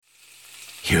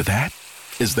Hear that?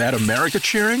 Is that America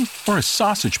cheering or a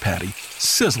sausage patty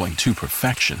sizzling to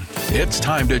perfection? It's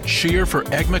time to cheer for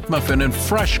Egg McMuffin and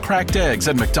fresh cracked eggs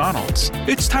at McDonald's.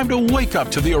 It's time to wake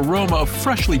up to the aroma of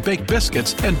freshly baked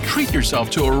biscuits and treat yourself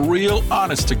to a real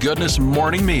honest-to-goodness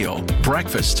morning meal.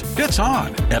 Breakfast, it's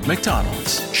on at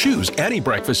McDonald's. Choose any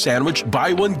breakfast sandwich,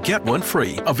 buy one, get one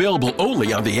free. Available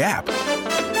only on the app.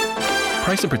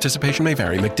 Price and participation may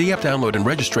vary. McD app download and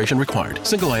registration required.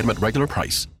 Single item at regular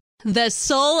price. The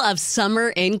soul of summer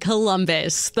in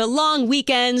Columbus. The long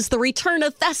weekends, the return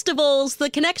of festivals,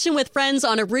 the connection with friends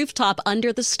on a rooftop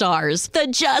under the stars. The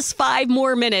just 5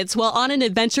 more minutes while on an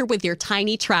adventure with your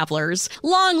tiny travelers.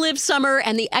 Long live summer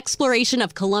and the exploration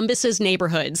of Columbus's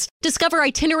neighborhoods. Discover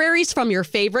itineraries from your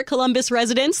favorite Columbus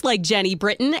residents like Jenny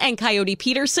Britton and Coyote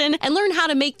Peterson and learn how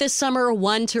to make this summer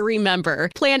one to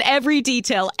remember. Plan every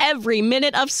detail, every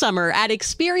minute of summer at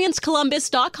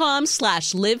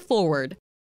experiencecolumbus.com/liveforward.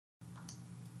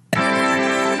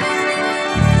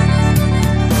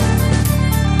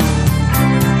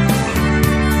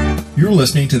 You're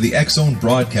listening to the X-Zone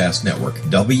Broadcast Network,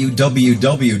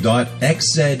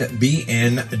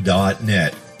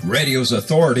 www.xzbn.net. Radio's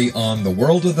authority on the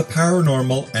world of the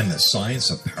paranormal and the science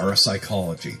of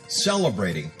parapsychology.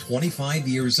 Celebrating 25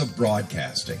 years of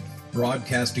broadcasting.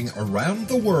 Broadcasting around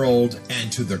the world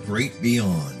and to the great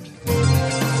beyond.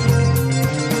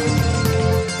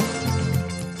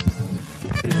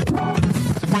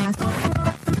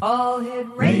 All Hit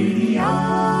Radio.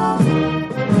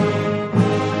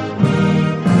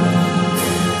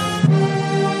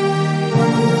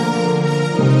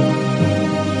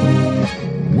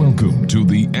 Welcome to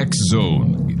the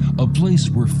X-Zone, a place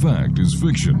where fact is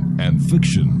fiction and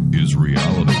fiction is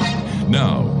reality.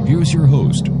 Now, here's your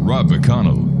host, Rob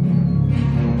McConnell.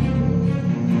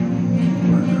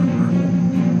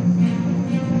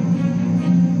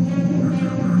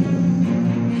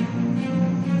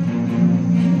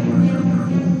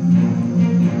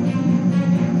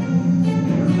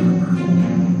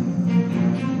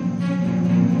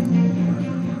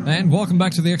 And welcome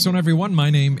back to the X-Zone, everyone.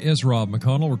 My name is Rob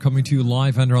McConnell. We're coming to you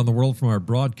live and around the world from our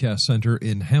broadcast center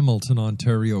in Hamilton,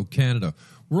 Ontario, Canada.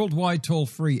 Worldwide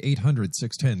toll-free,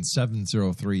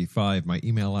 800-610-7035. My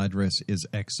email address is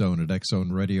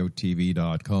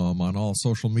xzone@xzoneradiotv.com. On all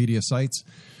social media sites,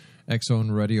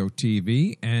 X-Zone Radio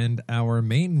TV, and our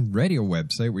main radio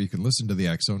website where you can listen to the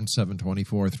X-Zone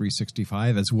 724,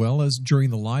 365, as well as during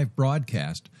the live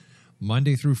broadcast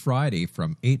Monday through Friday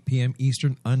from 8 p.m.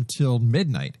 Eastern until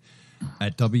midnight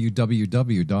at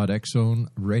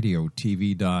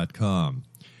www.xzoneradiotv.com.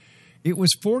 It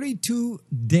was 42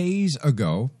 days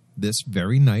ago, this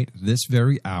very night, this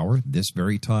very hour, this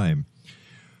very time,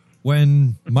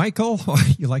 when Michael,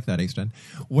 you like that, Stan?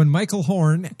 When Michael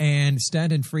Horn and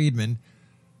Stanton Friedman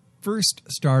first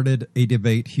started a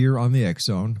debate here on the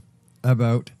X-Zone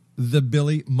about the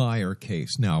Billy Meier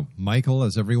case. Now, Michael,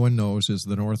 as everyone knows, is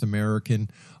the North American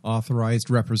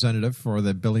authorized representative for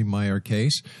the Billy Meier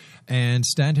case. And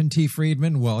Stanton T.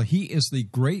 Friedman, well, he is the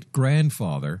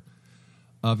great-grandfather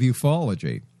of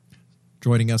ufology.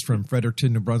 Joining us from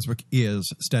Fredericton, New Brunswick,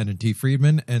 is Stanton T.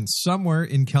 Friedman. And somewhere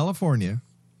in California,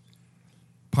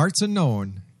 parts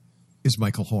unknown, is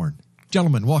Michael Horn.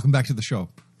 Gentlemen, welcome back to the show.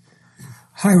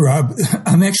 Hi, Rob.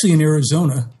 I'm actually in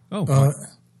Arizona. Oh, but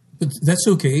that's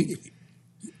okay.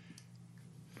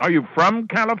 Are you from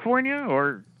California,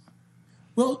 or?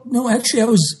 Well, no, actually, I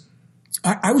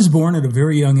was born at a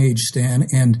very young age, Stan,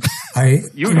 and I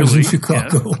was in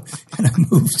Chicago, and I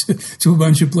moved to a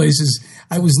bunch of places.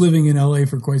 I was living in L.A.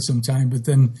 for quite some time, but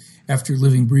then after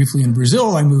living briefly in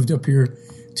Brazil, I moved up here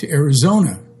to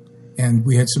Arizona, and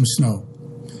we had some snow.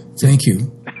 Thank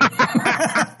you.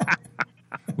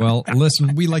 Well,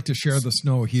 listen, we like to share the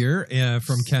snow here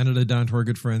from Canada down to our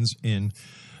good friends in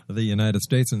the United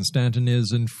States. And Stanton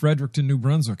is in Fredericton, New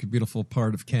Brunswick, a beautiful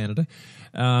part of Canada.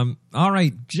 All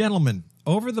right, gentlemen,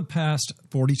 over the past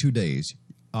 42 days,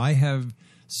 I have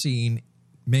seen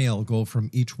mail go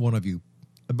from each one of you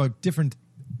about different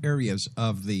areas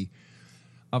of the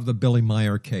Billy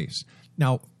Meier case.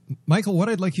 Now, Michael, what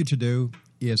I'd like you to do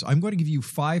is I'm going to give you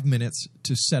 5 minutes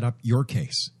to set up your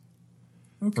case.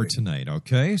 Okay. For tonight,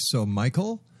 okay? So,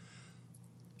 Michael,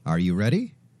 are you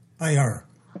ready? I are.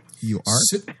 You are?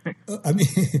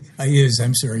 I is.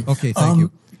 I'm sorry. Okay, thank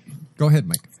you. Go ahead,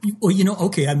 Mike. Well,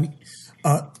 okay.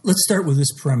 Let's start with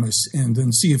this premise and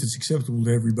then see if it's acceptable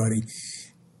to everybody.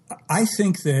 I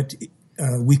think that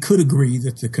we could agree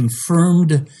that the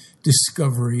confirmed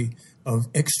discovery of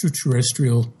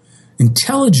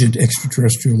intelligent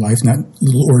extraterrestrial life, not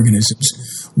little organisms,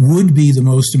 would be the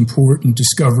most important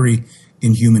discovery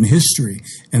in human history.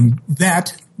 And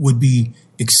that would be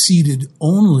exceeded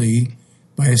only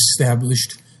by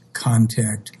established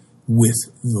contact with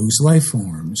those life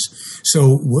forms.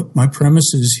 So what my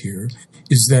premise is here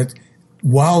is that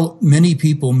while many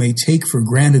people may take for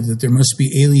granted that there must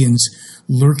be aliens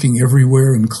lurking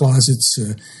everywhere in closets,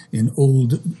 in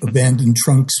old abandoned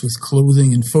trunks with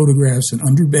clothing and photographs and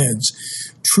under beds,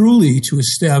 truly to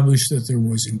establish that there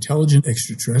was intelligent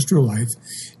extraterrestrial life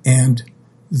and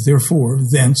therefore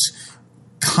thence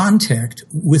contact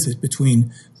with it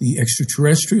between the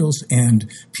extraterrestrials and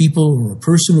people or a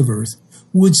person of Earth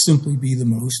would simply be the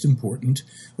most important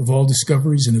of all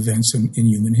discoveries and events in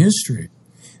human history.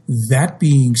 That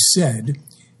being said,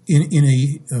 in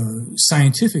a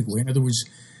scientific way, in other words,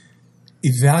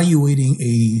 evaluating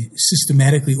a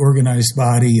systematically organized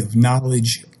body of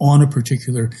knowledge on a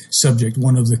particular subject,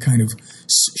 one of the kind of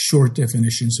short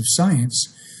definitions of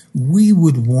science, we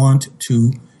would want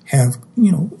to have,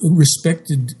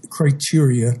 respected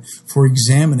criteria for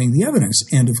examining the evidence.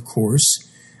 And of course,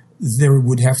 there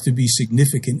would have to be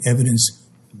significant evidence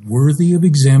worthy of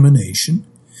examination.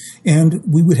 And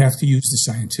we would have to use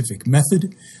the scientific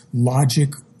method,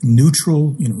 logic,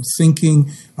 neutral,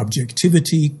 thinking,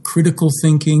 objectivity, critical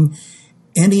thinking,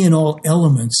 any and all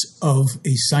elements of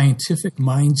a scientific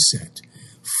mindset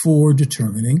for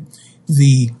determining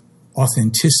the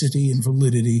authenticity and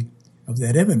validity of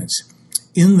that evidence.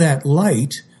 In that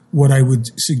light, what I would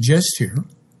suggest here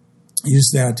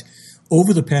is that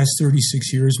over the past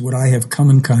 36 years, what I have come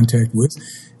in contact with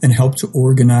and helped to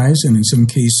organize, and in some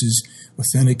cases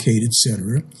authenticate,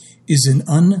 etc., is an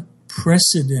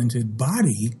unprecedented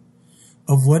body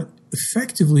of what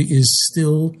effectively is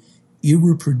still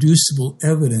irreproducible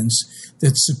evidence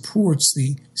that supports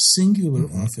the singular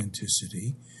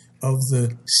authenticity of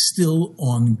the still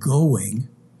ongoing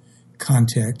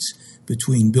contacts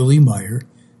between Billy Meier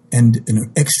and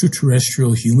an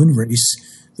extraterrestrial human race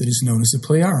that is known as the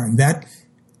Pleiaren. That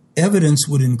evidence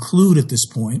would include, at this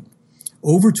point,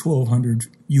 over 1,200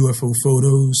 UFO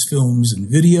photos, films, and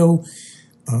video,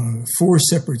 4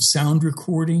 separate sound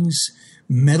recordings,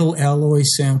 metal alloy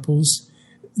samples.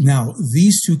 Now,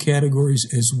 these two categories,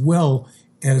 as well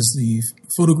as the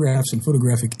photographs and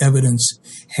photographic evidence,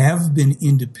 have been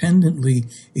independently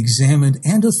examined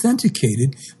and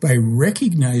authenticated by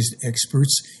recognized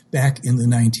experts back in the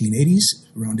 1980s,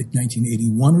 around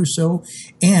 1981 or so,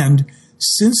 and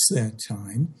since that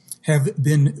time have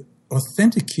been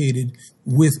authenticated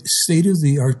with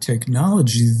state-of-the-art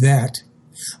technology that,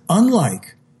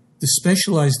 unlike the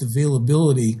specialized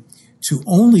availability to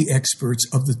only experts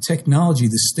of the technology,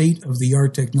 the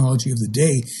state-of-the-art technology of the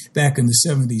day back in the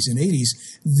 70s and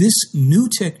 80s, this new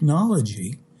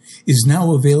technology is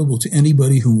now available to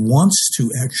anybody who wants to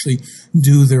actually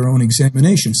do their own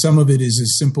examination. Some of it is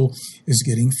as simple as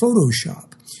getting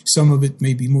Photoshop. Some of it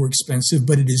may be more expensive,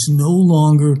 but it is no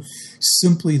longer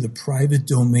simply the private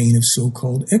domain of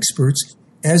so-called experts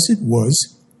as it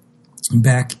was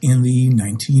back in the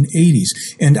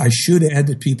 1980s. And I should add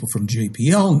that people from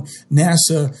JPL,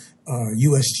 NASA,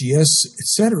 USGS,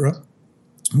 etc.,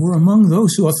 were among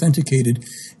those who authenticated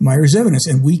Meier's evidence.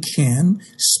 And we can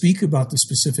speak about the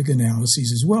specific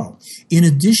analyses as well. In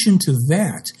addition to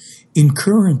that, in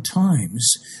current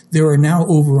times, there are now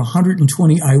over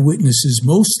 120 eyewitnesses,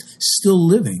 most still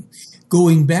living.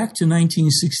 Going back to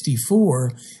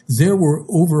 1964, there were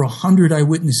over 100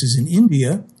 eyewitnesses in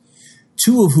India,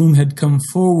 2 of whom had come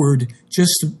forward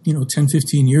just 10,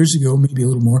 15 years ago, maybe a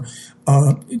little more,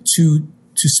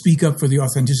 to speak up for the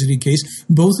authenticity case,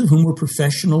 both of whom were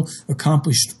professional,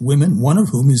 accomplished women, one of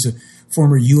whom is a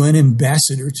former UN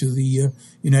ambassador to the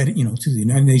United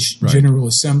Nations General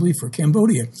Assembly for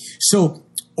Cambodia. So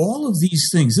all of these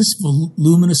things, this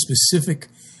voluminous, specific,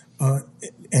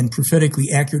 and prophetically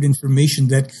accurate information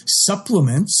that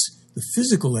supplements the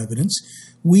physical evidence,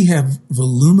 we have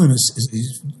voluminous,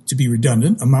 to be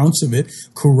redundant, amounts of it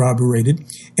corroborated.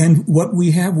 And what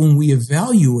we have when we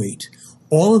evaluate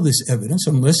all of this evidence,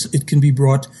 unless it can be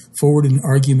brought forward in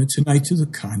argument tonight to the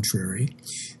contrary,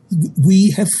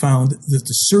 we have found that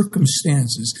the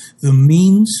circumstances, the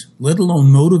means, let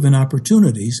alone motive and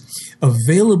opportunities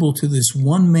available to this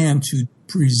one man to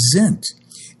present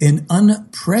an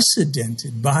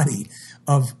unprecedented body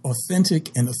of authentic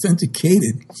and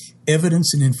authenticated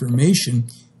evidence and information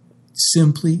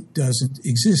simply doesn't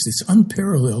exist. It's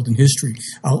unparalleled in history.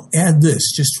 I'll add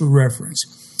this just for reference.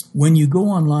 When you go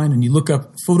online and you look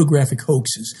up photographic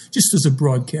hoaxes, just as a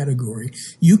broad category,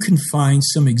 you can find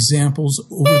some examples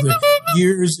over the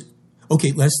years,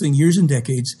 years and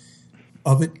decades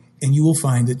of it, and you will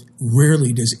find that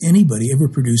rarely does anybody ever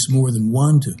produce more than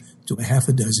 1 to a half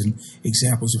a dozen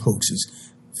examples of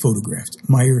hoaxes. photographed.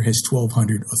 Meier has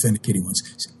 1,200 authenticating ones.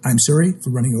 I'm sorry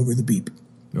for running over the beep.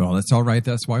 Well, that's all right.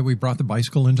 That's why we brought the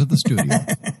bicycle into the studio.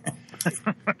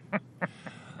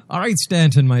 All right,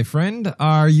 Stanton, my friend,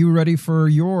 are you ready for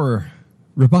your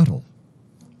rebuttal?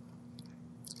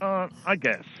 I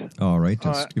guess. All right,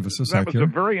 just give us a sec That was here. a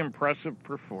very impressive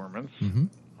performance, Mm-hmm.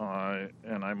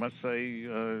 and I must say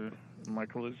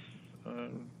Michael is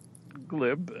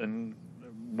glib and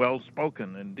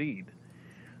well-spoken indeed.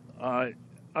 I'll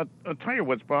tell you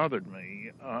what's bothered me.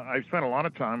 I've spent a lot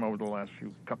of time over the last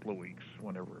couple of weeks,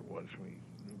 whenever it was we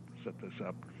set this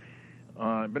up.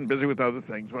 I've been busy with other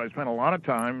things, but I spent a lot of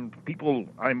time. People,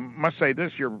 I must say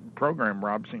this, your program,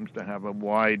 Rob, seems to have a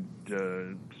wide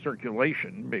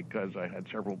circulation, because I had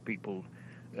several people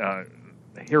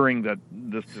hearing that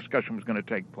this discussion was going to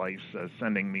take place,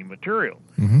 sending me material.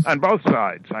 Mm-hmm. On both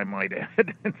sides, I might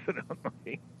add,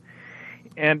 incidentally.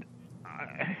 And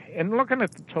looking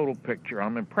at the total picture,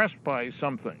 I'm impressed by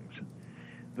some things.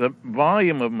 The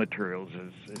volume of materials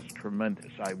is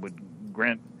tremendous. I would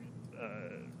grant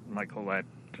Michael that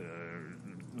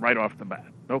right off the bat,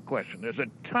 no question. There's a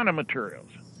ton of materials.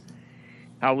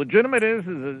 How legitimate it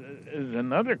is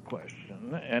another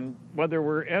question, and whether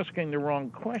we're asking the wrong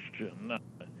question.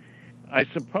 I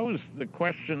suppose the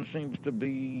question seems to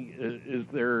be, is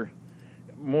there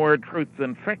more truth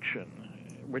than fiction,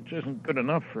 which isn't good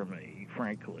enough for me,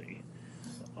 frankly.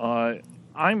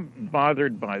 I'm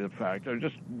bothered by the fact, I was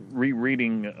just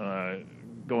rereading,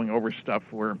 going over stuff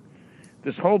where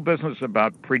this whole business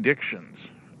about predictions,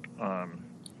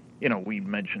 we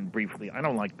mentioned briefly, I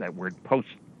don't like that word,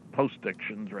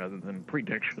 post-dictions rather than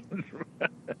predictions,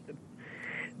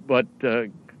 but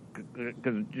because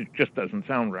it just doesn't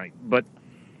sound right. But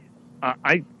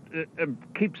I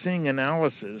keep seeing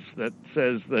analysis that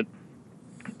says that,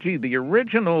 gee, the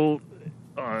original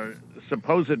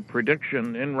supposed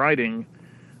prediction in writing,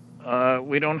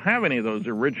 we don't have any of those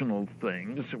original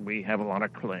things. We have a lot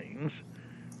of claims,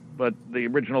 but the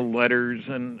original letters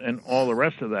and all the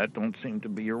rest of that don't seem to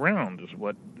be around, is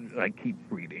what I keep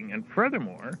reading. And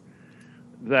furthermore,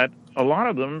 that a lot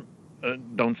of them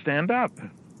don't stand up.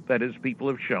 That is, people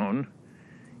have shown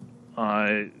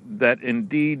that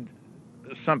indeed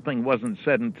something wasn't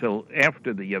said until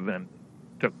after the event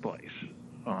took place.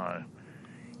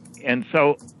 And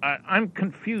so I'm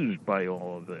confused by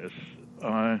all of this.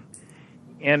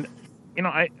 And,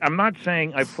 I'm not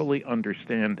saying I fully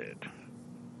understand it.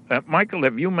 Michael,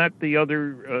 have you met the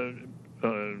other,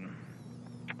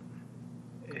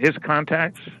 his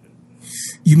contacts?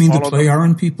 You mean the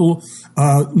Playaran people?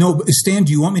 No, Stan,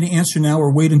 do you want me to answer now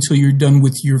or wait until you're done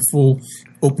with your full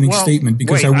opening statement?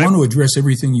 Because I want to address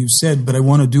everything you've said, but I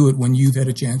want to do it when you've had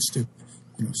a chance to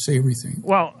say everything.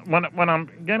 Well, what I'm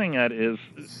getting at is,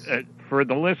 for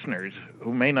the listeners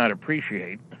who may not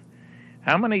appreciate,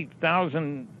 how many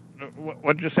thousand,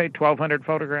 what did you say, 1,200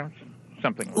 photographs?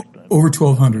 Something like that. Over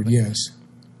 1,200, yes.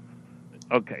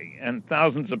 Okay, and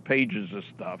thousands of pages of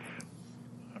stuff,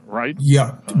 right?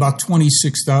 Yeah, about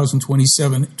 26,000,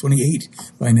 27, 28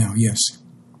 by now, yes.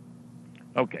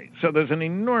 Okay, so there's an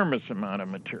enormous amount of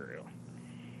material.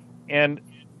 And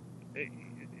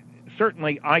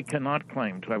certainly I cannot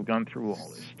claim to have gone through all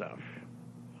this stuff,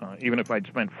 even if I'd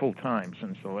spent full time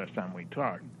since the last time we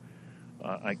talked.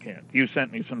 I can't. You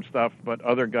sent me some stuff, but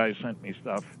other guys sent me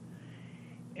stuff.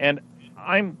 And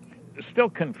I'm still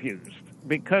confused,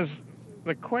 because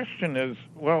the question is,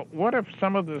 well, what if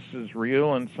some of this is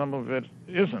real and some of it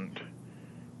isn't?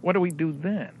 What do we do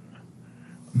then?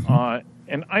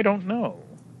 And I don't know.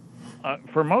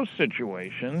 For most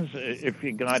situations, if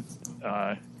you got,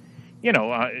 I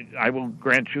will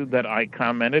grant you that I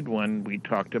commented when we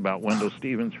talked about Wendell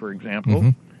Stevens, for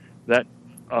example, that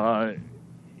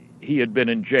he had been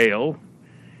in jail,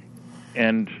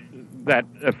 and that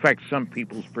affects some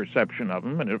people's perception of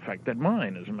him, and it affected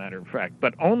mine, as a matter of fact,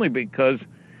 but only because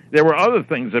there were other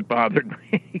things that bothered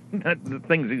me, that the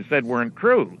things he said weren't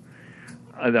true,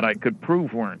 that I could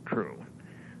prove weren't true.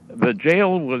 The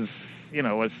jail was,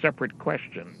 a separate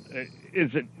question.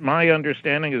 Is it my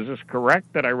understanding, is this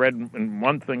correct, that I read in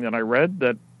one thing that I read,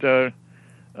 that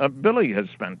Billy has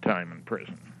spent time in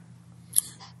prison?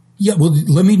 Yeah, well,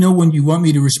 let me know when you want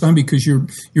me to respond, because you're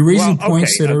raising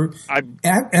points that are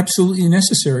absolutely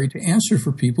necessary to answer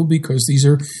for people, because these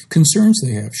are concerns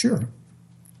they have. Sure.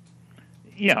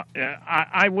 Yeah,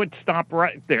 I would stop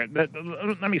right there.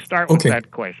 Let me start with that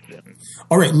question.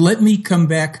 All right, let me come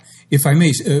back, if I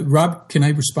may. Rob, can I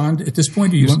respond at this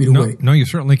point, or you want me to wait? No, you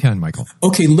certainly can, Michael.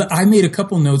 Okay, I made a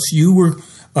couple notes. You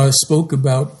spoke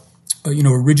about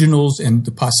originals and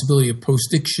the possibility of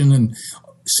post-diction, and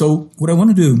so what I want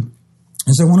to do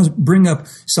is I want to bring up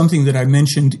something that I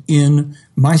mentioned in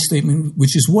my statement,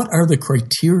 which is what are the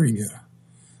criteria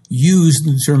used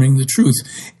in determining the truth?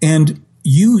 And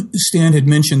you, Stan, had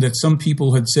mentioned that some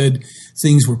people had said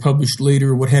things were published later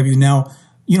or what have you. Now,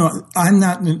 I'm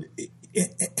not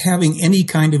having any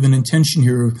kind of an intention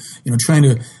here of, trying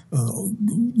to,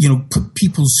 put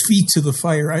people's feet to the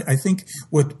fire. I think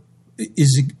what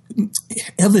is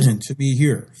evident to me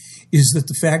here is that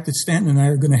the fact that Stanton and I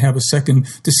are going to have a second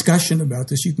discussion about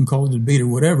this, you can call it a debate or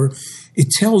whatever, it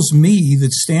tells me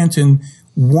that Stanton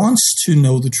wants to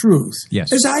know the truth,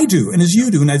 yes, as I do and as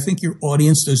you do, and I think your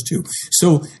audience does too.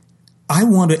 So I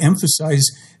want to emphasize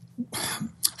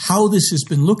how this has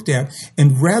been looked at,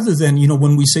 and rather than,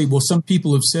 when we say, well, some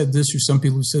people have said this or some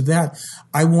people have said that,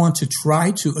 I want to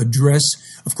try to address,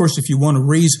 of course, if you want to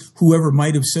raise whoever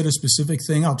might have said a specific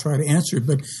thing, I'll try to answer it,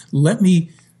 but let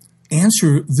me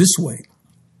answer this way.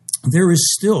 There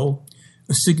is still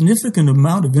a significant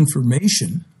amount of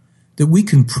information that we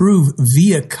can prove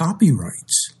via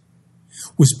copyrights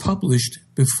was published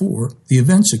before the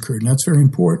events occurred. And that's very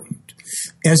important.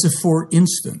 As a for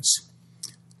instance,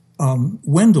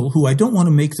 Wendell, who I don't want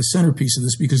to make the centerpiece of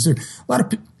this because there are a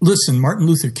lot of listen, Martin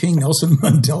Luther King, Nelson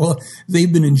Mandela,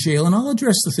 they've been in jail. And I'll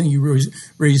address the thing you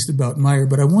raised about Meier,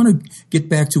 but I want to get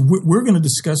back to, we're going to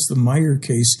discuss the Meier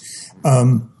case.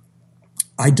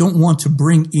 I don't want to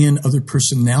bring in other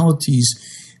personalities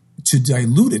to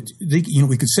dilute it.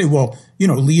 We could say, well,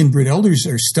 Lee and Britt Elders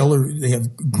are stellar. They have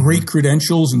great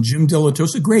credentials, and Jim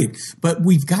Delatosa, great. But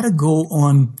we've got to go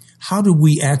on, how do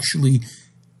we actually,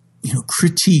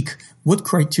 critique what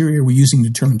criteria we're using to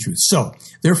determine truth. So,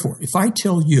 therefore, if I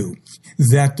tell you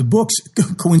that the books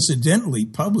coincidentally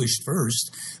published first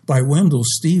by Wendell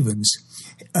Stevens,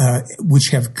 which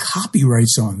have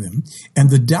copyrights on them,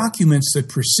 and the documents that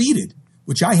preceded,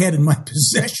 which I had in my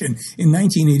possession in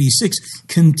 1986,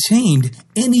 contained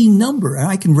any number, and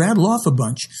I can rattle off a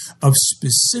bunch, of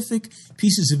specific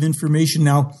pieces of information.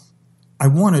 Now, I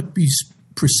want to be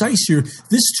precise here.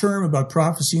 This term about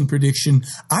prophecy and prediction,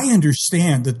 I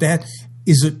understand that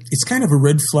it's kind of a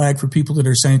red flag for people that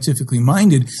are scientifically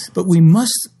minded, but we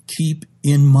must keep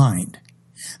in mind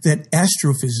that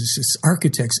astrophysicists,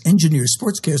 architects, engineers,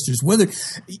 sportscasters,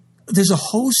 there's a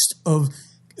host of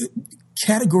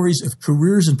categories of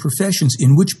careers and professions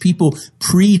in which people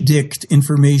predict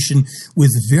information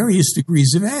with various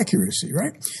degrees of accuracy,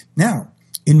 right? Now,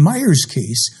 in Meier's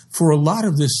case, for a lot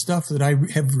of this stuff that I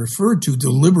have referred to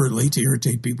deliberately to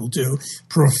irritate people too,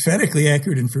 prophetically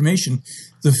accurate information,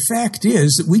 the fact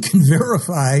is that we can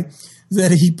verify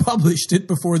that he published it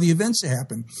before the events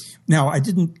happened. Now, I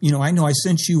know I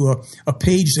sent you a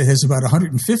page that has about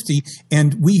 150,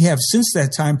 and we have since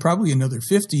that time probably another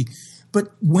 50.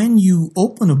 But when you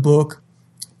open a book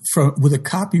with a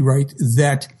copyright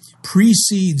that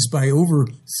precedes by over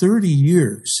 30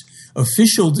 years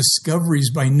official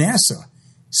discoveries by NASA,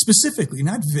 specifically,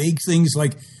 not vague things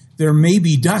like there may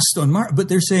be dust on Mars, but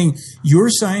they're saying your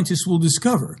scientists will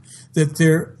discover that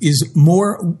there is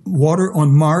more water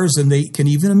on Mars than they can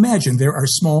even imagine. There are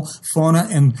small fauna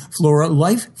and flora,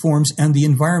 life forms, and the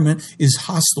environment is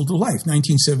hostile to life.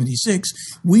 1976,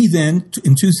 we then,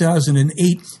 in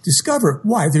 2008, discover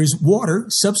why there's water.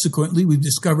 Subsequently, we've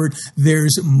discovered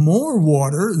there's more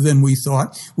water than we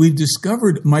thought. We've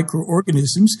discovered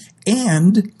microorganisms,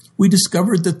 and we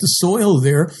discovered that the soil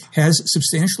there has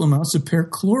substantial amounts of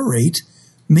perchlorate,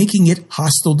 making it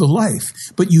hostile to life.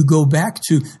 But you go back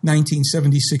to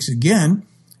 1976 again,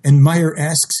 and Meier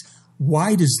asks,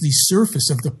 why does the surface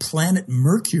of the planet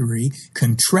Mercury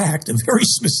contract? A very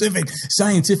specific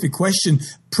scientific question,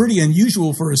 pretty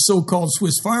unusual for a so-called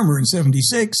Swiss farmer in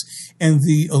 76. And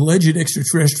the alleged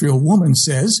extraterrestrial woman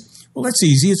says, well, that's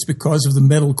easy. It's because of the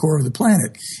metal core of the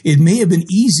planet. It may have been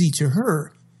easy to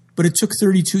her, but it took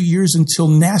 32 years until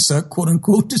NASA, quote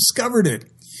unquote, discovered it.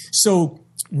 So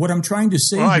what I'm trying to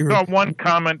say here... I got one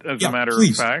comment, as a matter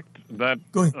of fact, that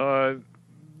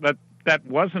that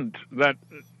wasn't, that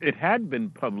it had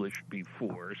been published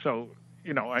before. So,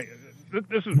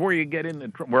 this is where you get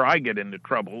where I get into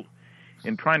trouble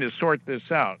in trying to sort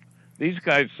this out. These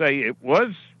guys say it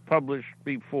was published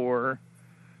before,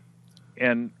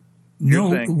 and no,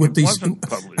 what they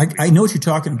I know what you're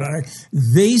talking about.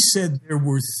 They said there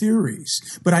were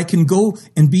theories, but I can go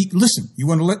and listen. You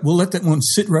want to we'll let that one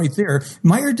sit right there.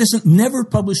 Meier never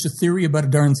published a theory about a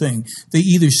darn thing. They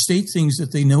either state things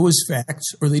that they know as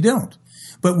facts or they don't.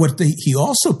 But what he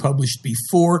also published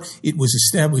before it was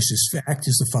established as fact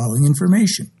is the following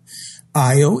information.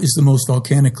 Io is the most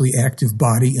volcanically active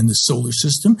body in the solar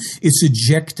system. Its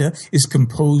ejecta is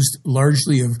composed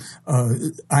largely of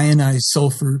ionized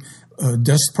sulfur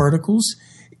dust particles.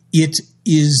 It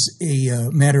is a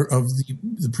matter of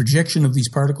the projection of these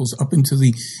particles up into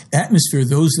the atmosphere.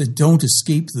 Those that don't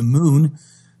escape the moon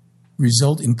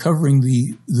result in covering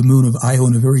the moon of Io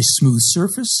on a very smooth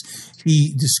surface.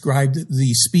 He described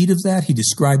the speed of that. He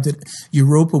described that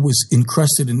Europa was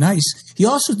encrusted in ice. He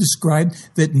also described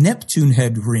that Neptune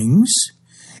had rings.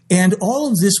 And all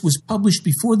of this was published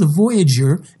before the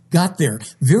Voyager got there.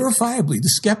 Verifiably, the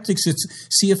skeptics at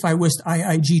CFI West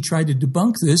IIG tried to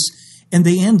debunk this, and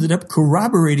they ended up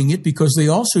corroborating it because they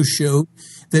also showed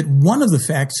that one of the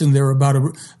facts in there about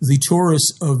the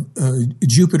torus of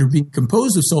Jupiter being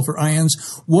composed of sulfur ions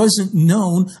wasn't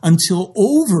known until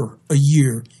over a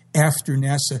year after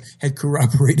NASA had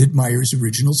corroborated Meier's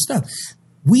original stuff.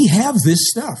 We have this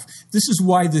stuff. This is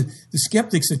why the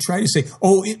skeptics that try to say,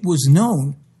 oh, it was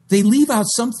known, they leave out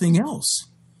something else.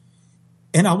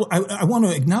 And I want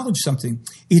to acknowledge something.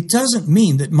 It doesn't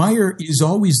mean that Meier is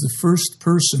always the first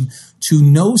person to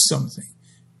know something.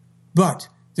 But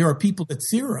there are people that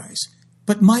theorize.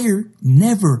 But Meier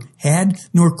never had,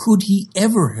 nor could he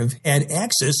ever have had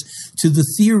access to the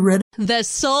theoretical. The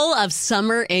soul of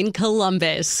summer in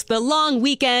Columbus. The long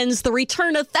weekends, the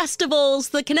return of festivals,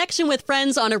 the connection with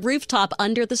friends on a rooftop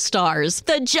under the stars.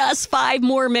 The just 5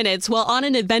 more minutes while on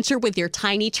an adventure with your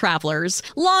tiny travelers.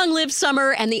 Long live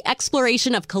summer and the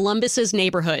exploration of Columbus's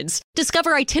neighborhoods.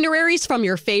 Discover itineraries from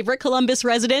your favorite Columbus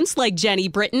residents like Jenny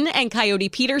Britton and Coyote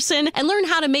Peterson and learn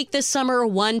how to make this summer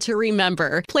one to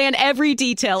remember. Plan every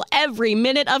detail, every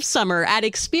minute of summer at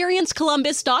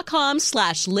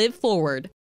experiencecolumbus.com/liveforward.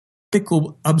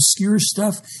 Obscure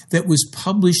stuff that was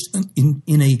published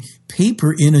in a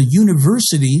paper in a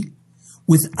university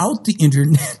without the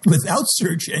internet, without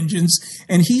search engines,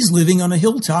 and he's living on a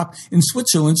hilltop in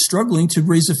Switzerland struggling to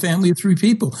raise a family of 3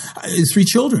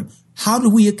 children. How do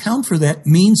we account for that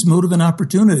means, motive, and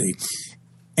opportunity?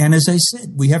 And as I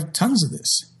said, we have tons of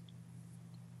this.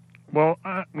 Well,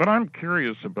 what I'm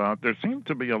curious about, there seem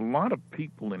to be a lot of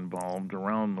people involved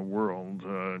around the world.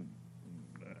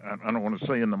 I don't want to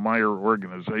say in the Meier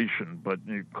organization, but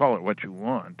you call it what you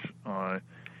want.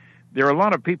 There are a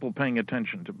lot of people paying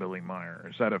attention to Billy Meier.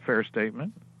 Is that a fair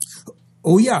statement?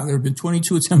 Oh, yeah. There have been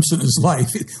 22 attempts in his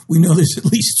life. We know there's at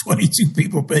least 22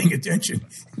 people paying attention.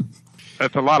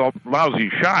 That's a lot of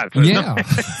lousy shots. Yeah.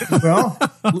 Well,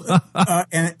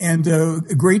 and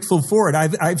grateful for it.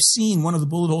 I've seen one of the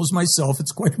bullet holes myself.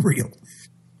 It's quite real.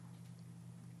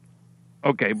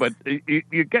 Okay, but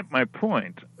you get my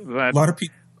point. That a lot of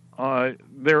people.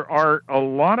 There are a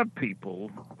lot of people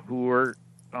who are,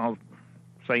 I'll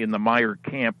say, in the Meier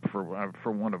camp, for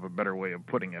want of a better way of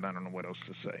putting it. I don't know what else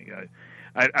to say.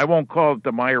 I won't call it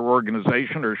the Meier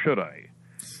organization, or should I?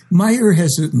 Meier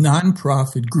has a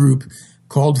nonprofit group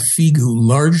called FIGU,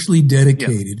 largely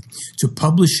dedicated to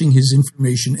publishing his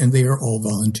information, and they are all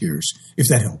volunteers, if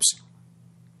that helps.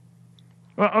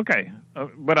 Well, okay.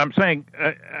 But I'm saying,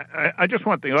 I just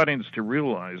want the audience to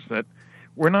realize that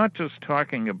we're not just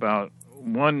talking about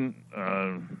one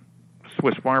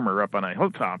Swiss farmer up on a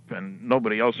hilltop and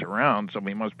nobody else around, so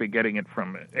we must be getting it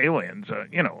from aliens.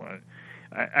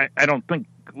 I don't think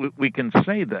we can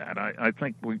say that. I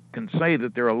think we can say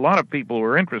that there are a lot of people who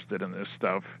are interested in this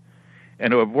stuff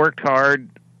and who have worked hard.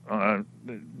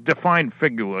 Define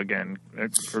FIGU again.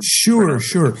 Sure.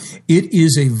 It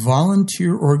is a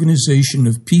volunteer organization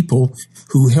of people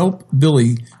who help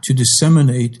Billy to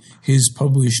disseminate his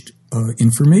published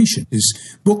information,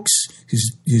 his books,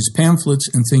 his pamphlets,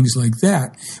 and things like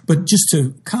that. But just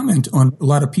to comment on a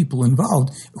lot of people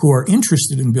involved who are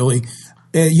interested in Billy,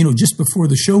 just before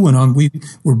the show went on, we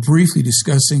were briefly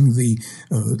discussing the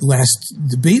last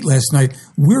debate last night.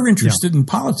 We're interested in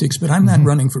politics, but I'm not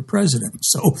running for president.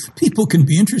 So people can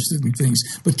be interested in things.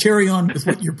 But carry on with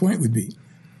what your point would be.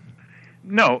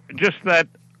 No, just that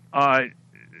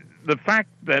the fact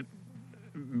that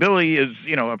Billy is,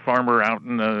 a farmer out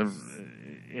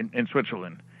in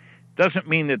Switzerland doesn't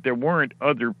mean that there weren't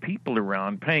other people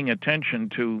around paying attention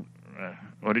to,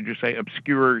 what did you say,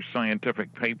 obscure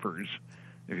scientific papers,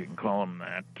 if you can call them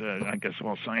that. I guess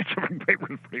all scientific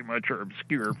papers pretty much are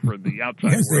obscure for the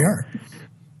outside yes, world.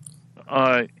 They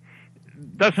are.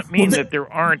 Doesn't mean that there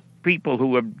aren't people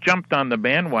who have jumped on the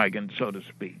bandwagon, so to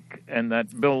speak, and that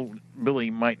Billy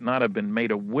might not have been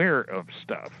made aware of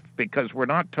stuff, because we're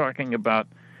not talking about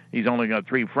he's only got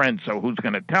 3 friends, so who's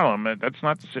going to tell him? That's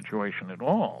not the situation at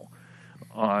all.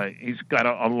 He's got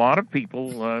a lot of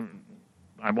people,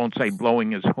 I won't say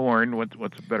blowing his horn,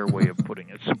 what's a better way of putting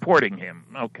it? Supporting him.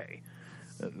 Okay.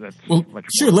 That's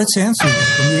sure, let's answer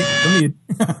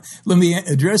that. Let me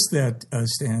address that,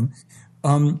 Stan.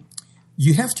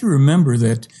 You have to remember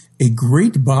that a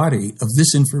great body of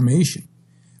this information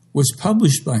was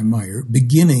published by Meier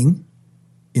beginning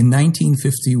in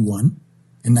 1951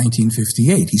 and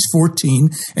 1958. He's 14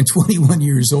 and 21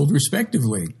 years old,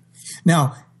 respectively.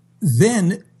 Now,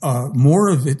 then more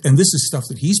of it, and this is stuff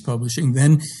that he's publishing,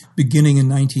 then beginning in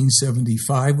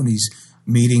 1975 when he's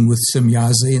meeting with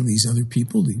Semyaze and these other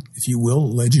people, if you will,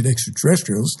 alleged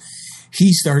extraterrestrials,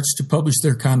 he starts to publish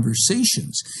their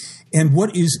conversations. And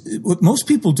what most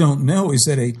people don't know is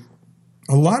that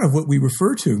a lot of what we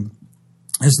refer to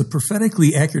as the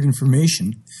prophetically accurate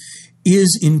information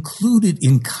is included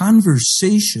in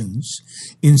conversations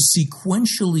in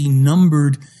sequentially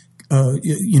numbered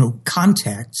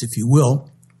contacts, if you will,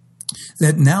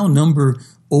 that now number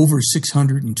over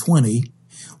 620,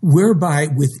 whereby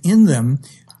within them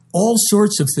all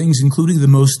sorts of things, including the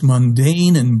most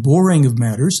mundane and boring of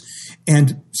matters,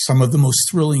 and some of the most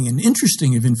thrilling and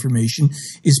interesting of information,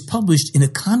 is published in a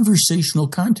conversational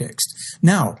context.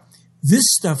 Now, this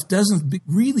stuff doesn't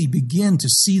really begin to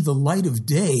see the light of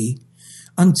day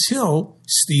until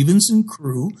Stevens and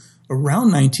crew,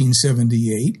 around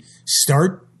 1978,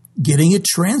 start getting it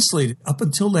translated. Up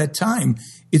until that time,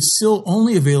 it's still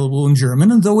only available in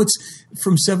German, and though it's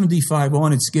from 75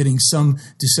 on, it's getting some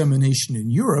dissemination in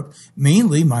Europe.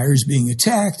 Mainly, Meier's being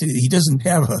attacked. He doesn't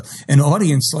have an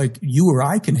audience like you or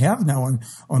I can have now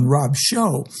on Rob's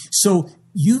show. So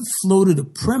you've floated a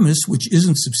premise which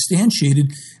isn't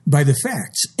substantiated by the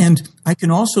facts. And I can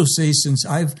also say, since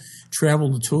I've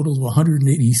traveled a total of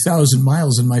 180,000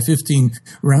 miles in my 15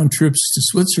 round trips to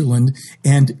Switzerland,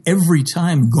 and every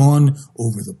time gone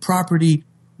over the property,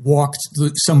 walked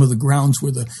some of the grounds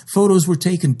where the photos were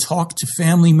taken, talked to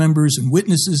family members and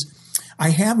witnesses, I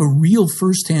have a real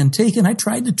firsthand take, and I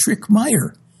tried to trick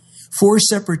Meier 4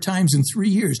 separate times in 3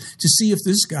 years to see if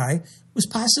this guy was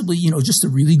possibly, just a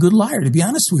really good liar, to be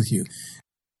honest with you.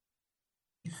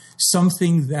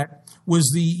 Something that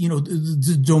was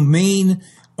the domain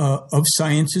of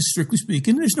scientists, strictly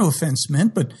speaking. There's no offense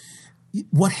meant, but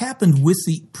what happened with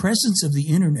the presence of the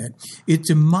internet, it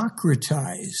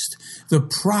democratized the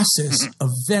process of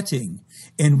vetting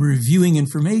and reviewing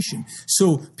information.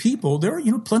 So people, there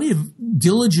are, plenty of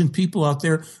diligent people out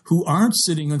there who aren't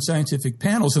sitting on scientific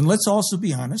panels. And let's also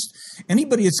be honest,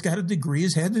 anybody that's got a degree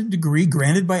has had their degree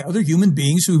granted by other human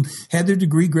beings who had their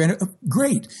degree granted.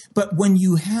 Great. But when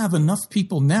you have enough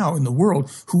people now in the world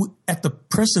who at the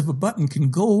press of a button can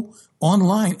go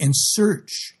online and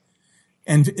search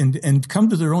and come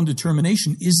to their own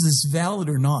determination, is this valid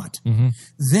or not? Mm-hmm.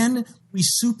 Then we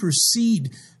supersede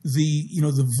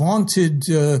the vaunted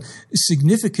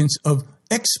significance of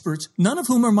experts, none of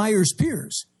whom are Meier's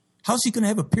peers. How's he going to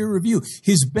have a peer review?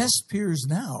 His best peers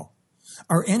now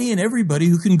are any and everybody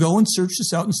who can go and search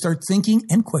this out and start thinking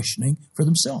and questioning for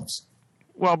themselves.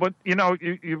 Well, but,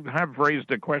 you have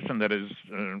raised a question that is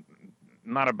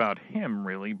not about him,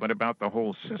 really, but about the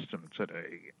whole system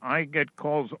today. I get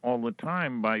calls all the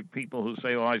time by people who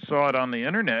say, I saw it on the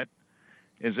Internet,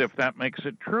 as if that makes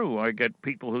it true. I get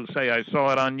people who say, I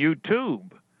saw it on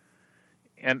YouTube.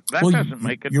 And that doesn't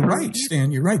make it true. You're right,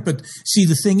 Stan, you're right. But see,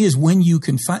 the thing is, what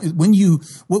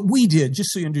we did,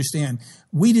 just so you understand,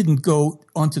 we didn't go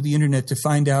onto the internet to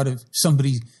find out if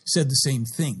somebody said the same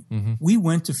thing. Mm-hmm. We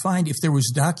went to find if there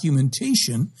was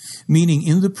documentation, meaning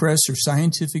in the press or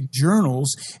scientific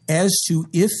journals, as to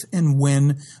if and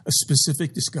when a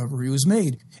specific discovery was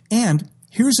made. And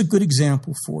here's a good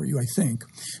example for you, I think,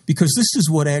 because this is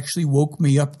what actually woke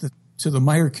me up to the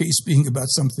Meier case being about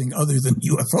something other than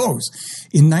UFOs.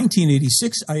 In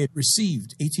 1986, I had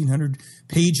received 1,800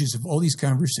 pages of all these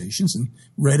conversations and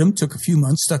read them, took a few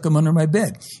months, stuck them under my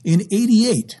bed. In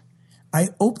 88, I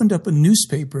opened up a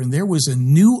newspaper, and there was a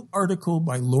new article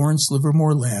by Lawrence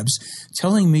Livermore Labs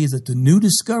telling me that the new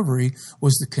discovery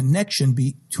was the connection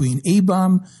between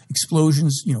A-bomb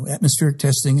explosions, atmospheric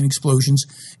testing and explosions,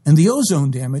 and the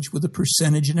ozone damage with a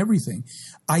percentage and everything.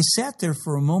 I sat there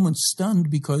for a moment stunned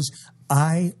because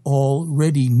I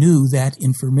already knew that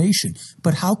information.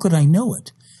 But how could I know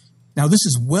it? Now, this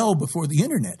is well before the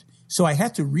internet. So I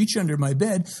had to reach under my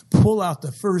bed, pull out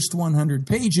the first 100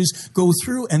 pages, go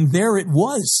through, and there it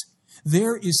was.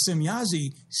 There is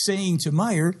Semyaze saying to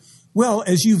Meier, well,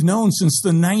 as you've known since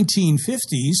the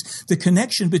 1950s, the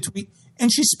connection between,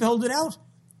 and she spelled it out.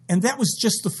 And that was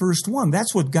just the first one.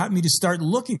 That's what got me to start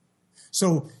looking.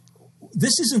 So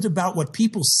this isn't about what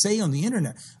people say on the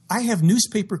internet. I have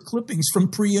newspaper clippings from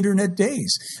pre-internet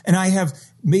days, and I have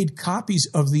made copies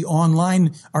of the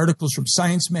online articles from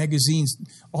science magazines,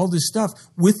 all this stuff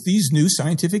with these new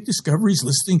scientific discoveries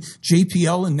listing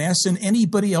JPL and NASA and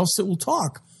anybody else that will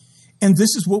talk. And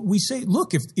this is what we say.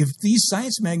 Look, if these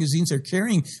science magazines are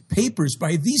carrying papers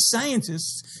by these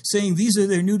scientists saying these are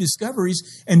their new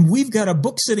discoveries, and we've got a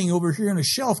book sitting over here on a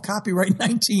shelf, copyright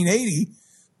 1980,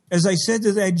 as I said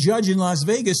to that judge in Las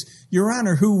Vegas, Your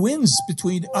Honor, who wins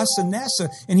between us and NASA?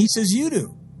 And he says, you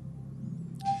do.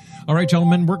 All right,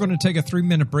 gentlemen, we're going to take a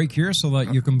 3-minute break here so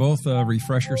that you can both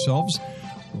refresh yourselves.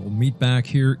 We'll meet back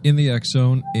here in the X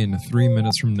Zone in 3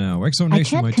 minutes from now. X Zone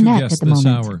Nation, my two guests this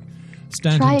hour,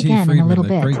 Stanton T. Friedman,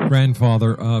 the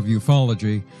great-grandfather of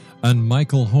ufology, and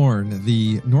Michael Horn,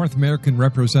 the North American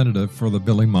representative for the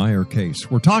Billy Meier case.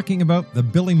 We're talking about the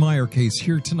Billy Meier case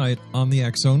here tonight on the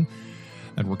X Zone,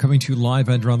 and we're coming to you live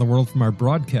and around the world from our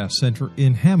broadcast center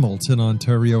in Hamilton,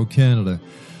 Ontario, Canada.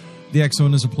 The X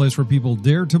Zone is a place where people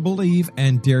dare to believe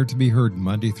and dare to be heard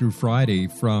Monday through Friday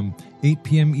from 8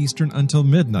 p.m. Eastern until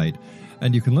midnight.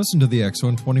 And you can listen to the X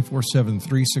Zone 24/7,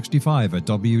 365 at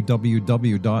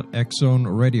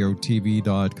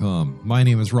www.xzoneradiotv.com. My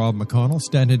name is Rob McConnell,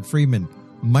 Stanton Friedman,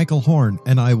 Michael Horn,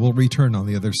 and I will return on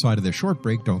the other side of this short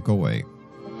break. Don't go away.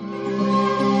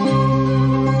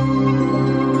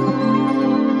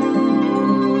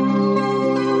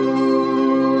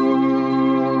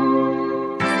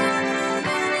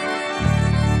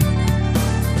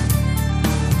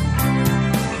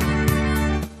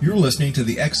 You're listening to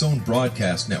the X Zone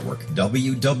Broadcast Network,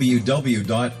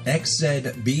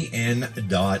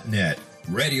 www.xzbn.net.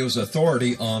 Radio's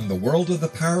authority on the world of the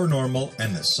paranormal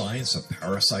and the science of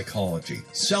parapsychology,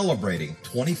 celebrating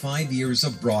 25 years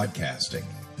of broadcasting.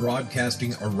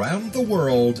 Broadcasting around the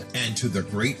world and to the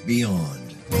great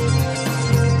beyond.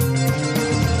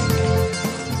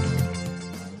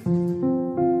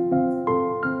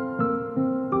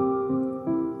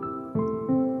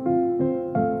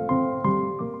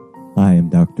 I am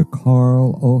Dr.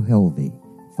 Carl O'Helvey,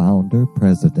 founder,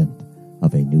 president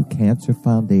of a new cancer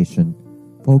foundation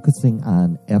focusing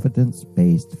on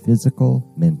evidence-based physical,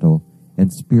 mental,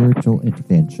 and spiritual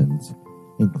interventions,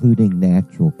 including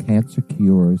natural cancer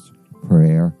cures,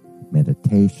 prayer,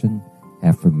 meditation,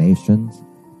 affirmations,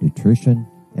 nutrition,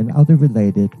 and other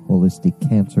related holistic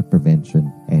cancer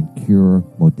prevention and cure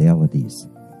modalities.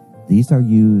 These are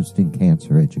used in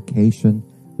cancer education,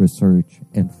 research,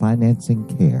 and financing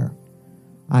care.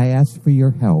 I ask for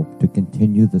your help to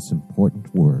continue this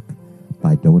important work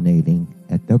by donating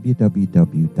at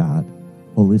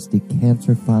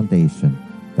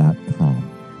www.holisticcancerfoundation.com.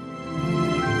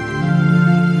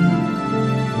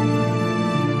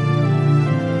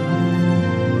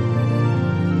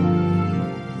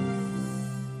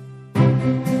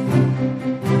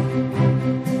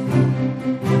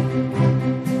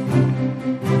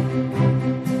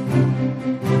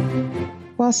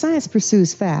 While science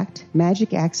pursues fact,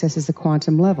 magic accesses the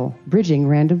quantum level, bridging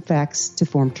random facts to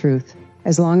form truth.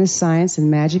 As long as science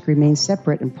and magic remain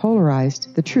separate and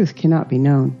polarized, the truth cannot be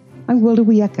known. I'm Wilda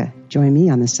Wieka. Join me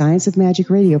on the Science of Magic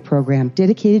radio program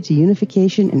dedicated to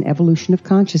unification and evolution of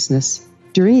consciousness.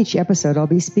 During each episode, I'll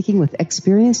be speaking with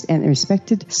experienced and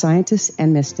respected scientists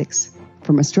and mystics.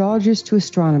 From astrologers to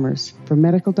astronomers, from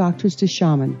medical doctors to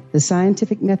shaman, the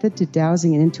scientific method to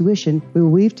dowsing and intuition, we will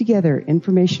weave together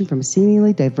information from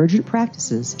seemingly divergent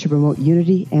practices to promote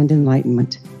unity and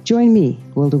enlightenment. Join me,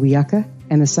 Wilda Wieka,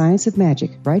 and the Science of Magic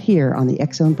right here on the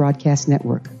X Zone Broadcast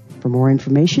Network. For more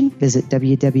information, visit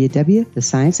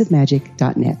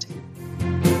www.thescienceofmagic.net.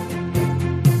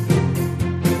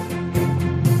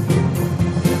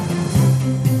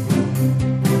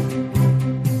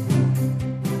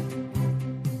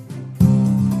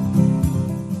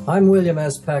 I'm William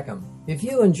S. Peckham. If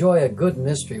you enjoy a good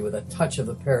mystery with a touch of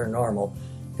the paranormal,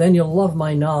 then you'll love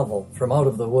my novel, From Out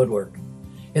of the Woodwork.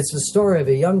 It's the story of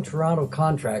a young Toronto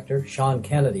contractor, Sean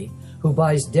Kennedy, who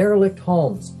buys derelict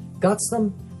homes, guts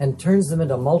them, and turns them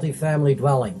into multifamily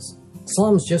dwellings.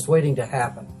 Slums just waiting to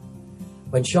happen.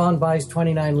 When Sean buys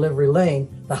 29 Livery Lane,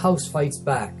 the house fights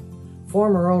back.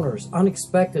 Former owners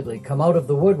unexpectedly come out of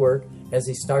the woodwork as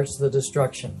he starts the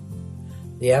destruction.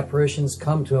 The apparitions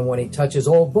come to him when he touches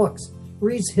old books,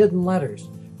 reads hidden letters,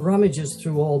 rummages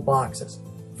through old boxes,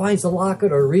 finds a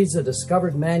locket, or reads a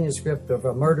discovered manuscript of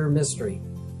a murder mystery.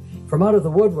 From Out of the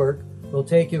Woodwork will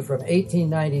take you from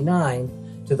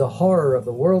 1899 to the horror of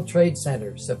the World Trade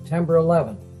Center, September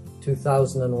 11,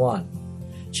 2001.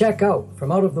 Check out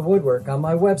From Out of the Woodwork on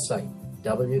my website,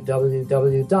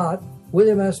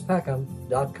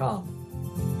 www.williamspeckham.com.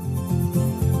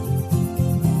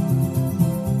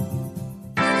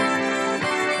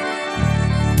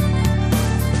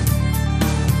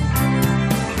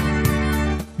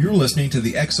 You're listening to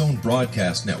the X Zone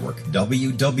Broadcast Network,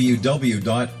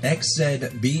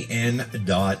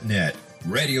 www.xzbn.net.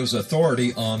 radio's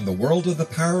authority on the world of the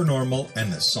paranormal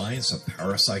and the science of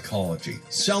parapsychology,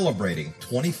 celebrating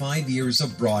 25 years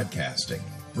of broadcasting.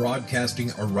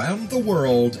 Broadcasting around the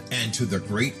world and to the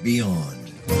great beyond.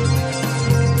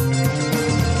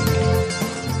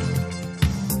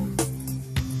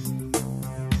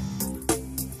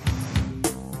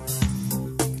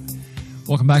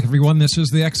 Welcome back, everyone. This is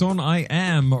the X-Zone. I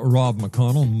am Rob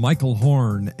McConnell. Michael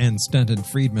Horn and Stanton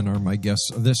Friedman are my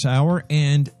guests this hour.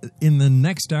 And in the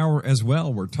next hour as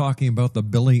well, we're talking about the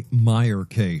Billy Meier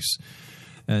case.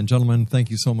 And gentlemen, thank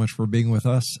you so much for being with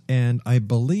us. And I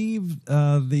believe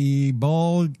the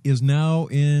ball is now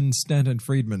in Stanton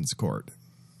Friedman's court.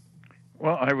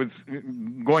 Well, I was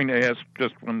going to ask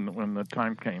just when the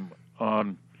time came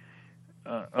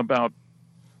about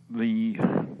the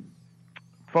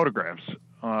photographs.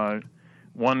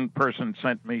 One person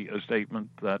sent me a statement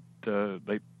that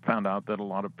they found out that a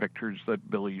lot of pictures that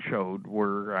Billy showed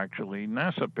were actually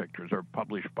NASA pictures, or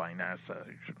published by NASA.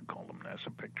 I shouldn't call them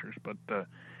NASA pictures, but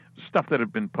stuff that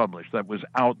had been published, that was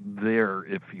out there,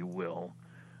 if you will.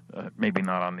 Maybe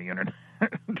not on the internet.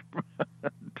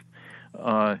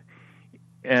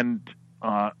 And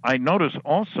I noticed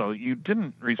also you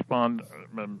didn't respond,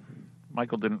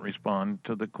 Michael didn't respond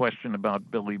to the question about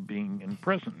Billy being in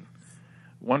prison.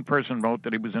 One person wrote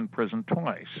that he was in prison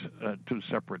twice, two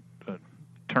separate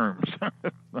terms.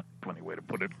 Funny way to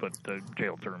put it, but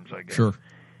jail terms, I guess. Sure.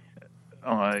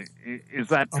 Is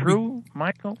that true,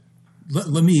 Michael?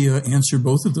 Let me answer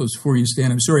both of those for you,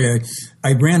 Stan. I'm sorry,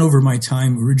 I ran over my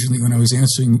time originally when I was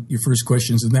answering your first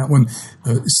questions, and that one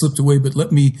slipped away. But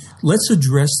let's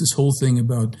address this whole thing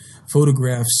about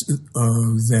photographs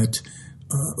that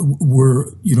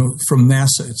were, from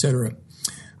NASA, et cetera.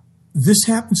 This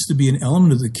happens to be an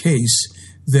element of the case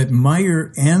that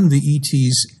Meier and the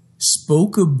ETs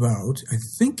spoke about, I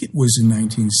think it was in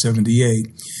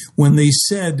 1978, when they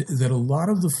said that a lot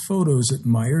of the photos that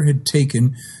Meier had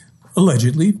taken,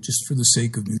 allegedly, just for the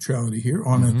sake of neutrality here,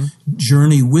 on a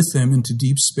journey with them into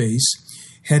deep space,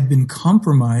 had been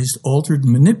compromised, altered,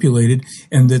 and manipulated,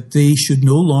 and that they should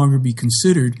no longer be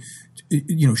considered,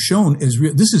 shown as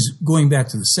real. This is going back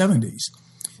to the 70s.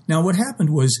 Now, what happened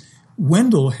was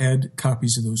Wendell had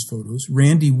copies of those photos.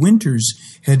 Randy Winters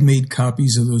had made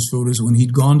copies of those photos when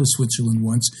he'd gone to Switzerland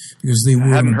once, because they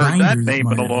were in a binder. I hadn't heard that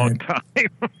name in a long time.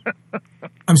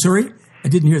 I'm sorry? I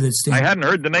didn't hear that statement. I hadn't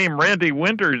heard the name Randy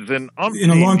Winters in a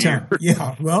long time.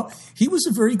 Yeah, well, he was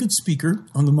a very good speaker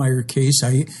on the Meier case.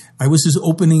 I was his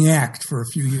opening act for a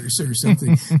few years or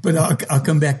something. But I'll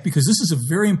come back, because this is a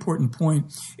very important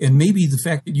point, and maybe the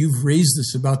fact that you've raised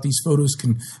this about these photos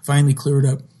can finally clear it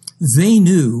up. They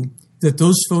knew that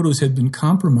those photos had been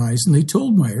compromised, and they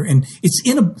told Meier. And it's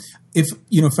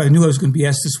if I knew I was going to be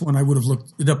asked this one, I would have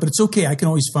looked it up. But it's okay; I can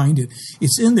always find it.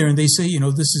 It's in there, and they say,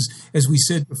 this is, as we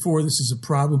said before, this is a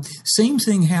problem. Same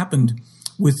thing happened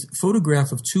with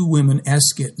photograph of two women,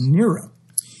 Asket and Nira.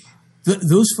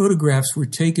 Those photographs were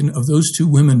taken of those two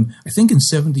women, I think in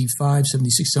 75,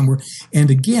 76, somewhere.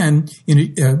 And again,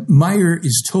 Meier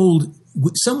is told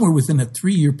somewhere within a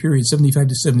 3-year period, 75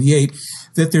 to 78,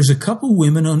 that there's a couple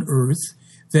women on Earth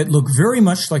that look very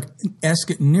much like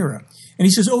Asket and Nira. And he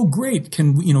says, "Oh, great!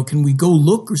 Can we go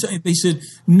look?" Or something? They said,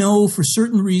 "No, for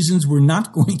certain reasons, we're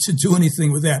not going to do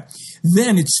anything with that."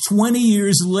 Then it's 20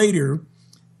 years later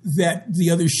that the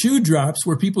other shoe drops,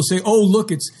 where people say, "Oh, look,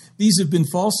 these have been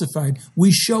falsified."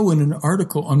 We show in an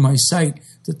article on my site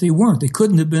that they weren't. They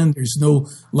couldn't have been. There's no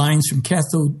lines from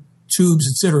cathode tubes,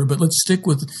 etc. But let's stick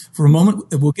with, for a moment,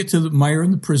 we'll get to the Meier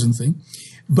and the prison thing.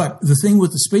 But the thing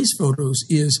with the space photos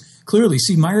is, clearly,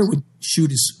 Meier would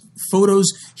shoot his photos.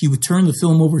 He would turn the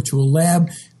film over to a lab.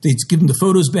 They'd give him the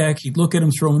photos back. He'd look at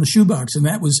them, throw them in a shoebox. And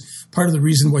that was part of the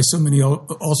reason why so many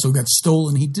also got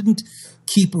stolen. He didn't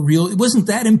keep it wasn't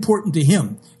that important to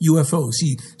him, UFOs.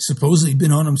 He supposedly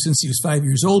been on them since he was 5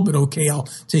 years old, but okay, I'll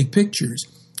take pictures.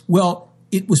 Well,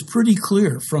 it was pretty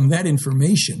clear from that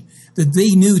information that they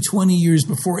knew 20 years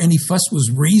before any fuss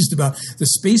was raised about the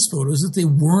space photos that they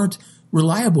weren't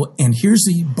reliable. And here's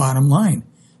the bottom line.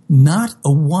 Not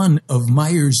a one of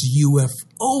Meier's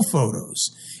UFO photos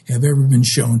have ever been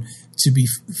shown to be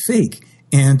fake.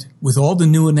 And with all the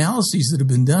new analyses that have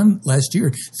been done last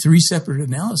year, 3 separate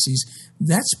analyses,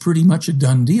 that's pretty much a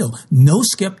done deal. No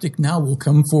skeptic now will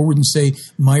come forward and say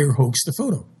Meier hoaxed the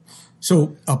photo.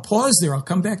 So I'll pause there. I'll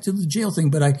come back to the jail thing,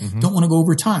 but I don't want to go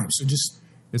over time. So just...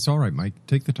 It's all right, Mike.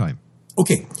 Take the time.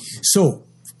 Okay. So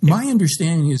my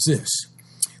understanding is this.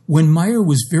 When Meier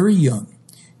was very young,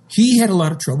 he had a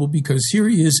lot of trouble because here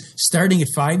he is starting at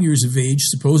 5 years of age,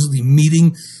 supposedly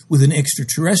meeting with an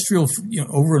extraterrestrial,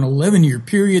 over an 11-year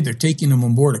period. They're taking him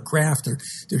on board a craft.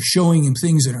 They're showing him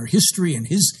things in our history and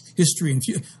his history. And,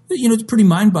 it's pretty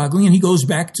mind-boggling. And he goes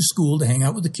back to school to hang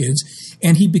out with the kids.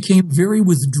 And he became very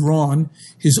withdrawn.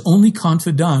 His only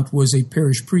confidant was a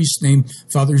parish priest named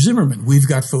Father Zimmerman. We've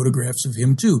got photographs of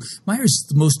him, too. Meyer's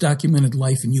the most documented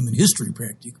life in human history,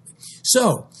 practically.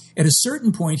 So, at a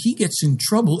certain point, he gets in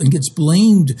trouble and gets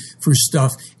blamed for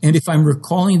stuff. And if I'm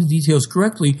recalling the details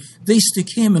correctly, they stick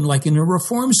him in a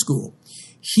reform school.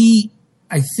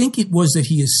 I think it was that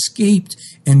he escaped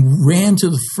and ran to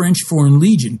the French Foreign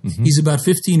Legion. Mm-hmm. He's about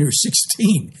 15 or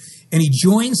 16. And he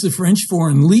joins the French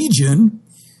Foreign Legion.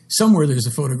 Somewhere there's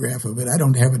a photograph of it. I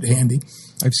don't have it handy.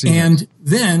 I've seen it. And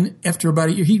then, after about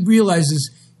a year, he realizes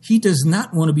he does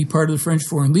not want to be part of the French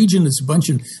Foreign Legion. It's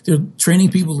they're training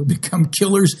people to become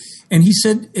killers. And he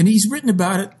said, and he's written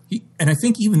about it, and I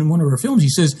think even in one of our films, he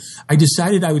says, I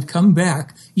decided I would come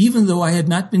back, even though I had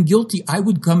not been guilty, I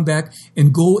would come back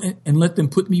and go and let them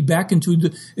put me back into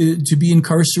to be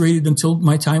incarcerated until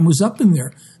my time was up in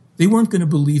there. They weren't going to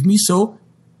believe me, so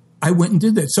I went and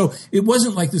did that. So it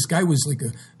wasn't like this guy was like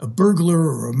a burglar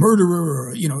or a murderer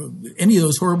or, any of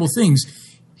those horrible things.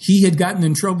 He had gotten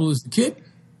in trouble as a kid.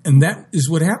 And that is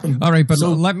what happened. All right, but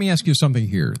let me ask you something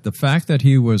here. The fact that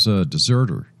he was a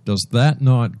deserter, does that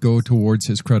not go towards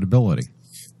his credibility?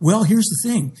 Well, here's the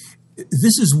thing.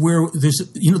 This is where there's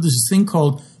this thing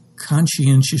called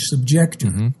conscientious objector.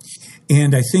 Mm-hmm.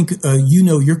 And I think,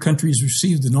 your country has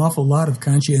received an awful lot of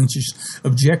conscientious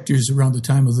objectors around the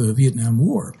time of the Vietnam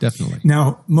War. Definitely.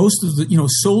 Now, most of the,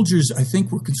 soldiers, I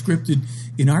think, were conscripted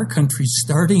in our country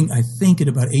starting, I think, at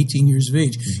about 18 years of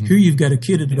age. Mm-hmm. Here you've got a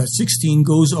kid at about 16,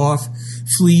 goes off,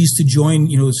 flees to join,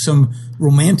 some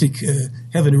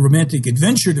having a romantic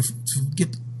adventure to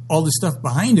get all this stuff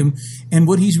behind him. And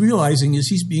what he's realizing is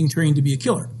he's being trained to be a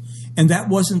killer. And that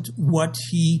wasn't what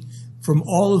from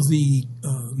all of the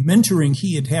mentoring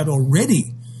he had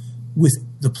already with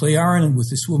the Playaran and with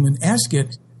this woman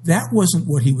Asket, that wasn't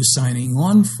what he was signing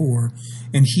on for.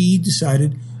 And he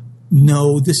decided,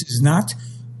 no, this is not,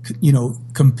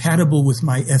 compatible with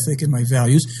my ethic and my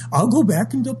values. I'll go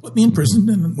back and they'll put me in prison.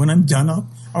 And when I'm done,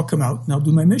 I'll come out and I'll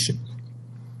do my mission.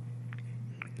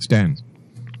 Stan.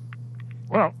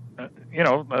 Well,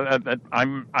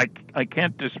 I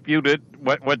can't dispute it.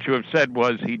 What you have said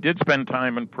was he did spend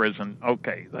time in prison.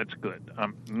 Okay, that's good.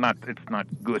 It's not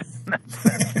good in that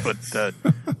sense,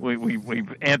 but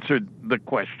we've answered the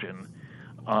question.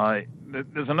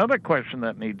 There's another question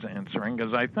that needs answering,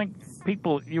 because I think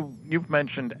people you've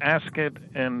mentioned Asket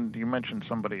and you mentioned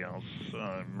somebody else,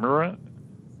 Mura.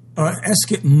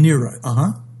 Asket and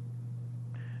Nira.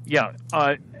 Yeah.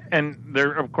 And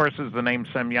there, of course, is the name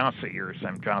Semyasi or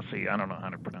Semjasi. I don't know how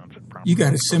to pronounce it properly. You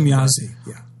got it, Semyasi.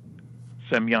 Yeah.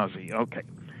 Semyasi. Okay.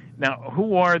 Now,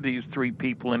 who are these three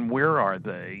people, and where are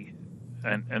they?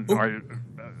 And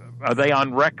are they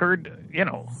on record?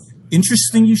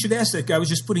 Interesting. You should ask that. I was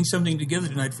just putting something together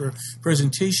tonight for a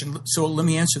presentation, so let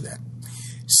me answer that.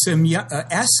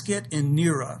 Asket and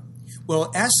Nira.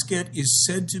 Well, Asket is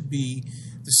said to be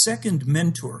the second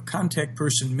contact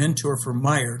person mentor for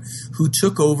Meier, who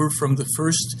took over from the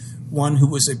first one, who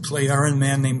was a Playaran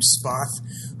man named Spath,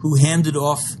 who handed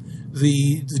off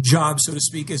the job, so to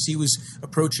speak, as he was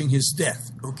approaching his death.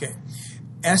 Okay.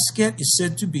 Asket is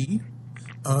said to be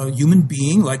a human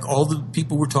being, like all the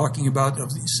people we're talking about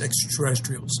of these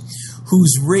extraterrestrials,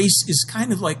 whose race is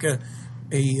kind of like a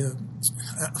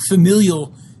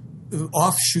familial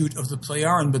offshoot of the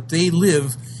Playaran, but they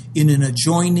live in an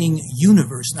adjoining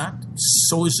universe, not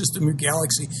solar system or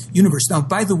galaxy universe. Now,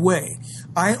 by the way,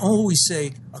 I always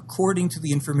say, according to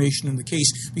the information in the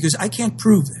case, because I can't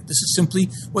prove that. This is simply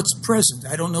what's present.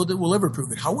 I don't know that we'll ever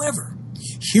prove it. However,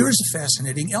 here's a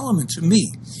fascinating element to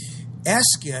me.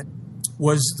 Asket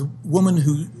was the woman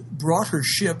who brought her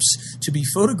ships to be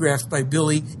photographed by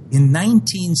Billy in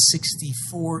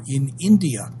 1964 in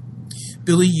India.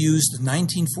 Billy used a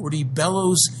 1940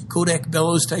 Kodak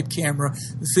Bellows type camera.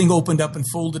 The thing opened up and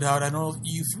folded out. I don't know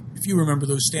if you remember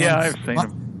those stands. Yeah, I've seen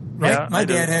them. Right? Yeah, My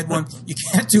dad had one. You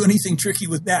can't do anything tricky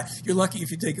with that. You're lucky if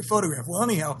you take a photograph. Well,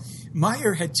 anyhow,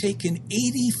 Meier had taken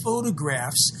 80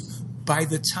 photographs by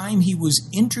the time he was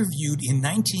interviewed in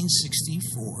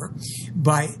 1964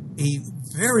 by a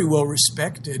very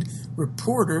well-respected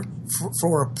reporter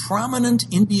for a prominent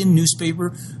Indian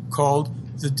newspaper called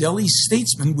the Delhi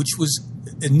Statesman, which was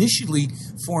initially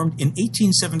formed in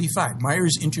 1875.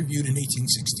 Meier's interviewed in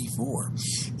 1864.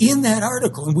 In that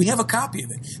article, and we have a copy of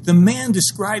it, the man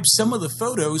describes some of the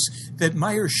photos that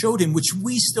Meier showed him, which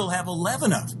we still have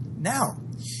 11 of. Now,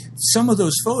 some of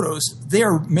those photos, they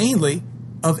are mainly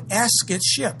of Ascot's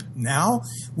ship. Now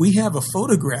we have a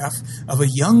photograph of a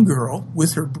young girl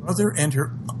with her brother and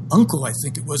her uncle, I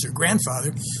think it was, her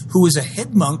grandfather, who was a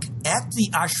head monk at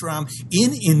the ashram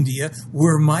in India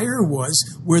where Meier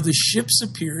was, where the ships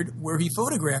appeared, where he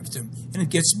photographed him. And it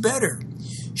gets better.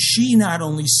 She not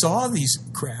only saw these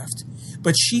craft,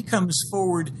 but she comes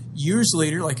forward years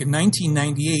later, like in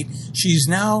 1998. She's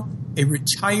now a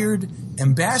retired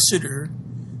ambassador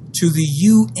to the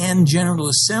UN General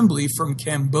Assembly from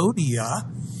Cambodia,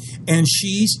 and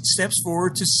she steps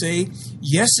forward to say,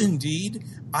 yes, indeed,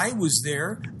 I was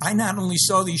there. I not only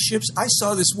saw these ships, I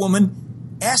saw this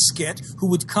woman, Ascot, who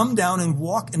would come down and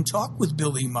walk and talk with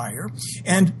Billy Meier.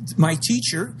 And my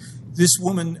teacher, this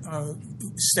woman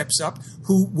steps up,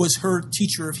 who was her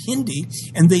teacher of Hindi,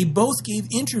 and they both gave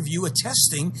interview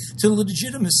attesting to the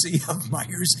legitimacy of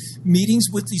Meier's meetings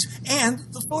with these, and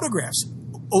the photographs.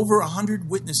 Over 100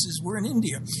 witnesses were in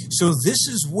India. So this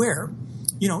is where,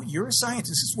 you're a scientist.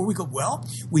 This is where we go, well,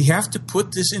 we have to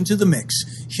put this into the mix.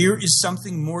 Here is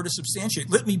something more to substantiate.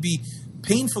 Let me be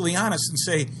painfully honest and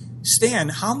say, Stan,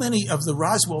 how many of the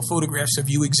Roswell photographs have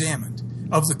you examined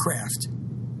of the craft?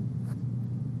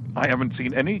 I haven't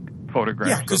seen any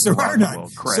photographs. Yeah, because there are none.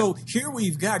 So here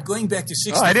we've got, going back to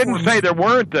 64. I didn't say there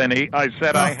weren't any. I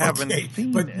said I haven't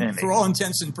seen but any. For all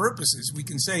intents and purposes, we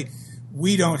can say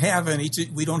we don't have any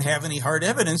hard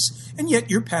evidence, and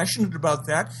yet you're passionate about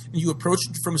that, and you approach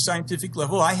it from a scientific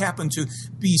level. I happen to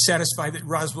be satisfied that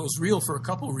Roswell's real for a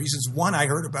couple of reasons. One, I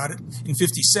heard about it in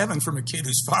 1957 from a kid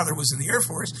whose father was in the Air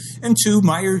Force, and two,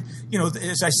 Meier,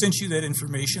 as I sent you that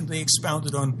information, they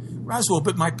expounded on Roswell.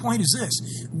 But my point is this: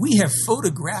 we have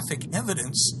photographic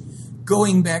evidence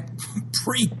going back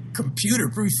pre-computer,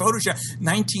 pre-Photoshop,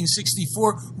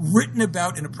 1964, written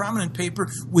about in a prominent paper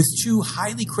with two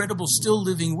highly credible, still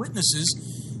living witnesses.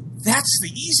 That's the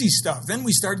easy stuff. Then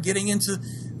we start getting into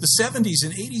the 70s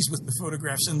and 80s with the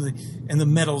photographs and the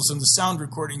medals and the sound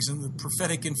recordings and the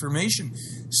prophetic information.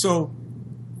 So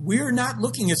we're not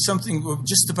looking at something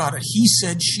just about a he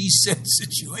said, she said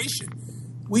situation.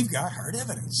 We've got hard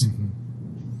evidence.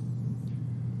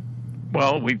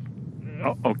 Well,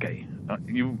 okay.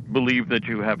 You believe that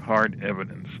you have hard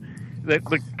evidence.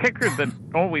 The kicker that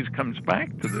always comes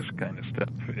back to this kind of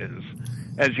stuff is,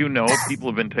 as you know, people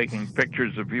have been taking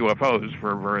pictures of UFOs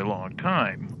for a very long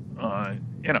time.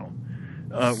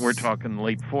 We're talking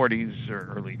late 40s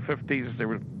or early 50s. There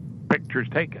were pictures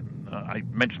taken. I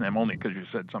mention them only because you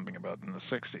said something about in the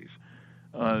 60s.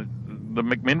 The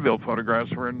McMinnville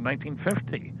photographs were in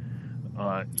 1950.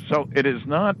 So it is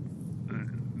not...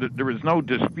 There is no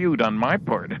dispute on my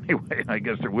part, anyway, I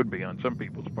guess there would be on some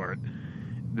people's part,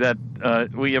 that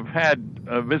we have had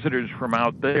visitors from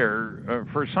out there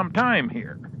for some time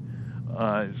here.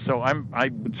 So I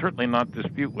would certainly not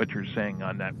dispute what you're saying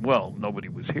on that. Well, nobody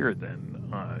was here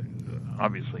then.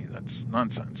 Obviously, that's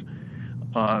nonsense.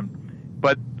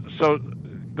 But so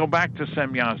go back to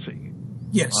Semyasi.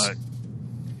 Yes.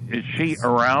 Is she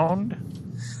around?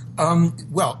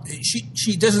 Well,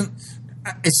 she doesn't...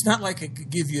 It's not like I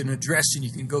could give you an address and you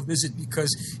can go visit,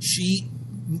 because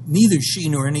neither she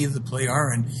nor any of the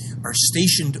Pleiaren are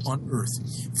stationed on Earth.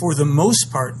 For the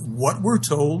most part, what we're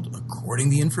told,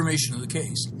 according to the information of the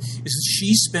case, is that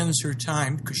she spends her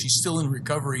time, because she's still in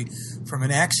recovery from an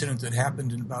accident that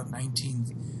happened in about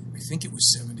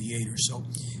 78 or so.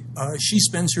 She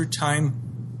spends her time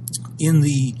in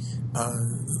with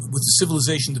the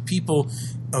civilization, the people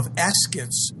of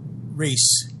Ascot's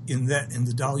race in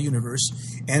the Dahl universe,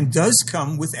 and does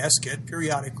come with Ascot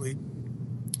periodically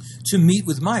to meet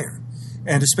with Meier,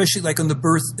 and especially like on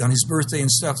his birthday and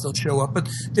stuff, they'll show up. But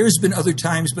there's been other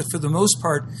times, but for the most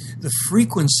part, the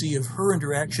frequency of her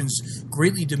interactions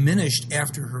greatly diminished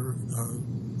after her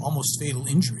almost fatal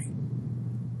injury.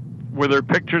 Were there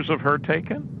pictures of her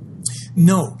taken?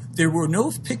 No, there were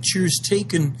no pictures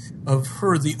taken of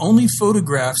her. The only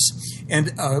photographs,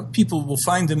 and people will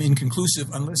find them inconclusive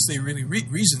unless they really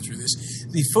reason through this.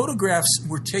 The photographs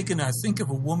were taken, I think, of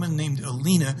a woman named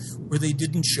Alina, where they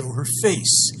didn't show her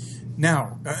face.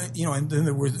 Now, and then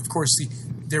there were, of course,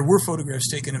 there were photographs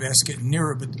taken of Ascot and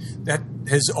Nira, but that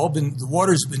has all been, the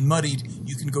water's been muddied.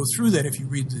 You can go through that if you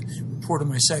read the report on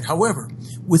my site. However,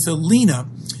 with Alina,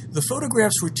 the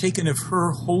photographs were taken of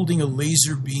her holding a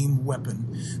laser beam weapon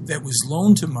that was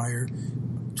loaned to Meier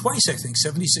twice, I think,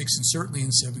 76 and certainly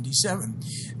in 77.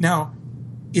 Now,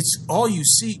 it's all you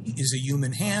see is a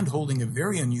human hand holding a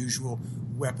very unusual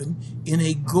weapon in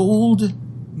a gold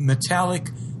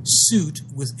metallic suit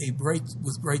with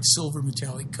bright silver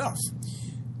metallic cuff.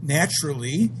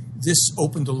 Naturally, this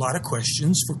opened a lot of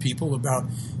questions for people about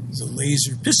the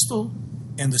laser pistol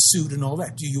and the suit and all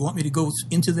that. Do you want me to go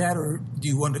into that, or do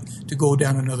you want to go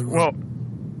down another road?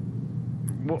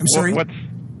 Well, I'm sorry?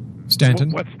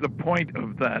 Stanton? What's the point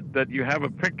of that? That you have a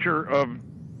picture of,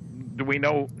 do we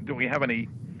have any,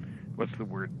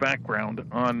 background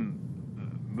on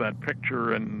that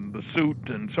picture and the suit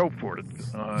and so forth?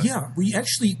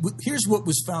 Here's what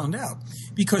was found out.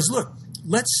 Because look,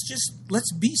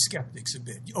 let's be skeptics a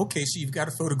bit. Okay, so you've got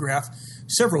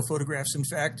several photographs, in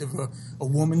fact, of a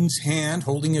woman's hand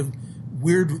holding a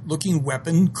weird-looking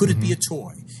weapon. Could it be a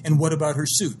toy? And what about her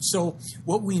suit? So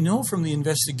what we know from the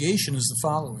investigation is the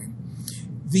following.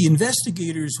 The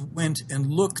investigators went and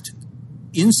looked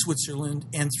in Switzerland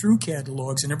and through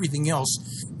catalogs and everything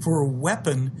else for a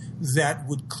weapon that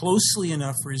would closely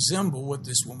enough resemble what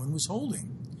this woman was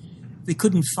holding. They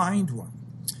couldn't find one.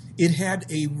 It had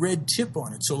a red tip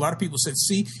on it. So a lot of people said,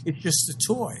 see, it's just a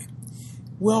toy.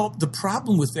 Well, the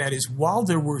problem with that is while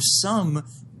there were some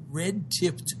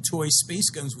red-tipped toy space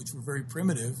guns, which were very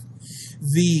primitive,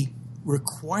 the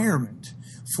requirement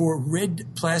for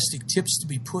red plastic tips to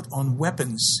be put on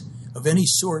weapons of any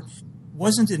sort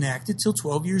wasn't enacted till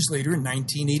 12 years later in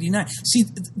 1989. See,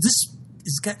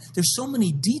 there's so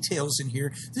many details in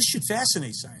here. This should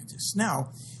fascinate scientists.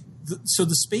 Now, so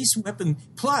the space weapon,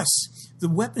 plus the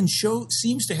weapon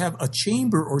seems to have a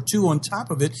chamber or two on top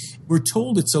of it. We're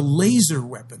told it's a laser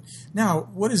weapon. Now,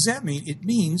 what does that mean? It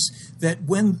means that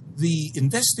when the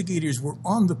investigators were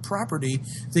on the property,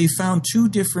 they found two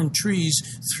different trees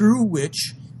through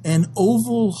which an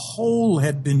oval hole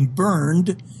had been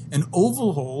burned. An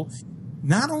oval hole.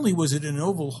 Not only was it an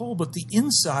oval hole, but the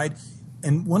inside,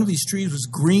 and one of these trees was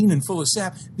green and full of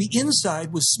sap, the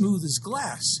inside was smooth as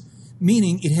glass,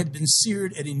 meaning it had been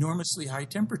seared at enormously high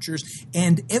temperatures,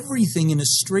 and everything in a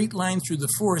straight line through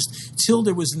the forest till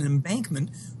there was an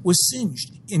embankment was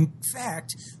singed. In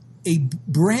fact,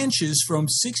 branches from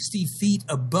 60 feet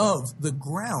above the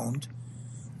ground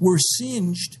were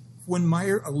singed when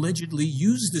Meier allegedly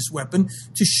used this weapon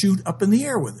to shoot up in the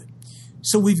air with it.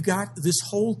 So we've got this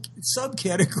whole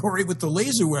subcategory with the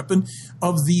laser weapon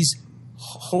of these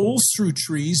holes through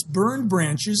trees, burned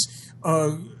branches,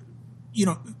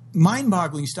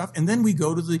 mind-boggling stuff. And then we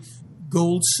go to the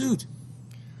gold suit.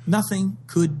 Nothing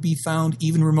could be found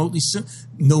even remotely.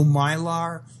 No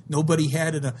mylar. Nobody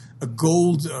had a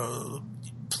gold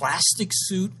plastic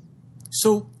suit.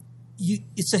 So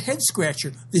it's a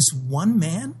head-scratcher. This one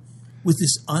man with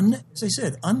this, as I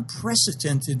said,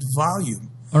 unprecedented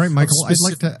volume. All right, Michael,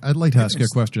 I'd like to ask you a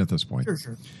question at this point.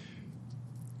 Sure.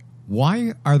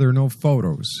 Why are there no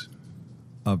photos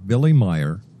of Billy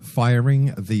Meier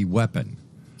firing the weapon,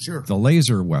 the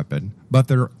laser weapon, but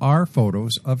there are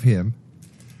photos of him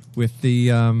with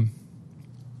the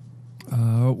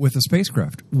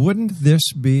spacecraft? Wouldn't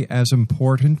this be as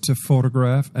important to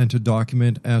photograph and to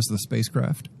document as the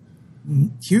spacecraft?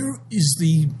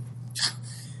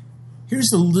 Here's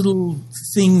the little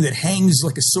thing that hangs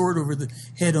like a sword over the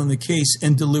head on the case,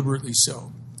 and deliberately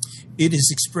so. It is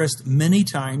expressed many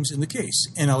times in the case,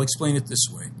 and I'll explain it this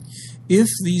way. If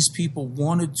these people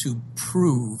wanted to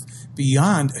prove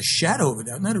beyond a shadow of a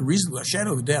doubt, not a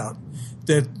shadow of a doubt,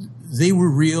 that they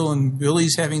were real and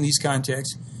Billy's having these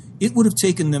contacts, it would have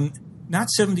taken them not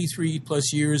 73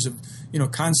 plus years of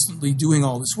constantly doing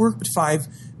all this work, but 5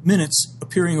 minutes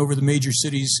appearing over the major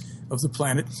cities of the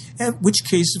planet, at which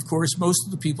case, of course, most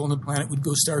of the people on the planet would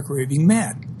go stark raving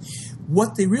mad.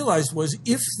 What they realized was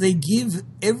if they give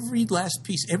every last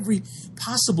piece, every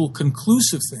possible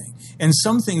conclusive thing, and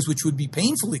some things which would be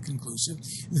painfully conclusive,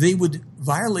 they would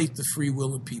violate the free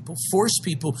will of people, force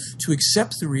people to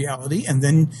accept the reality, and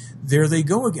then there they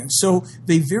go again. So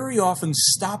they very often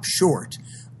stop short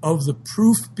of the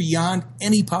proof beyond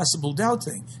any possible doubt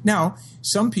thing. Now,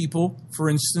 some people, for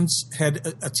instance,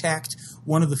 had attacked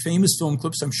one of the famous film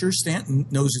clips, I'm sure Stanton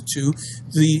knows it too,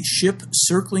 the ship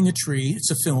circling a tree. It's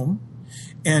a film,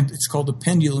 and it's called the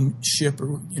pendulum ship,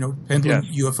 or, pendulum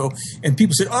UFO. And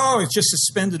people said, oh, it's just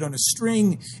suspended on a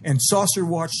string, and saucer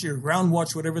watch or ground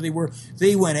watch, whatever they were,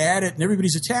 they went at it, and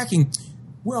everybody's attacking.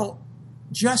 Well,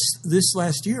 just this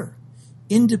last year,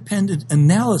 independent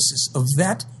analysis of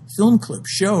that film clip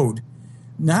showed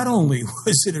not only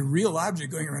was it a real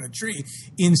object going around a tree,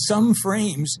 in some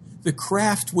frames, the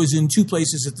craft was in two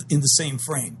places in the same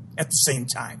frame at the same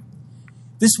time.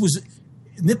 This was,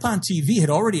 Nippon TV had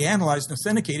already analyzed and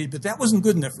authenticated, but that wasn't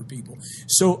good enough for people.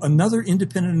 So another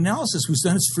independent analysis was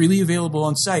done. It's freely available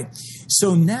on site.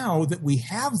 So now that we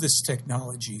have this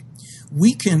technology,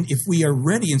 we can, if we are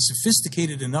ready and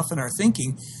sophisticated enough in our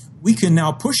thinking, we can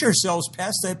now push ourselves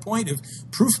past that point of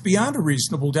proof beyond a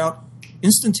reasonable doubt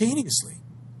instantaneously.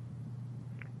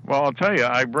 Well, I'll tell you,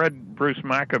 I read Bruce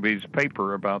Maccabee's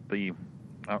paper about the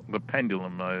the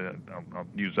pendulum, I'll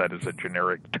use that as a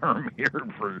generic term here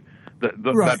for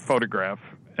that photograph,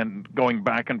 and going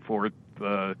back and forth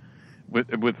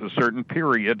with a certain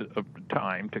period of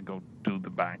time to go do the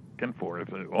back and forth.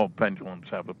 All pendulums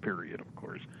have a period, of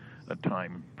course, a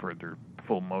time for their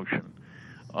full motion.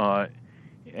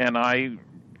 And I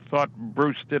thought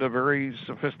Bruce did a very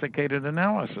sophisticated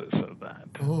analysis of that.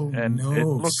 Oh, and no, it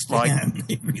looks Stan, like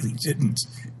they really didn't.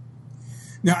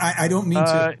 Now, I don't mean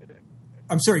to...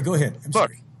 I'm sorry, go ahead. I'm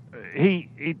sorry.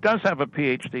 He does have a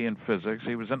PhD in physics.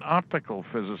 He was an optical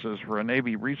physicist for a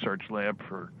Navy research lab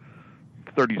for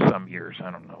 30-some years. I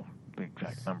don't know the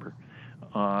exact number.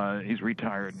 He's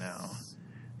retired now.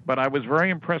 But I was very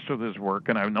impressed with his work,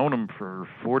 and I've known him for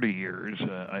 40 years,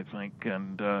 I think,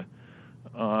 and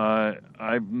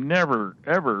I've never,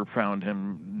 ever found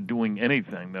him doing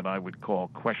anything that I would call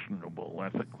questionable,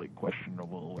 ethically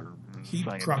questionable, or he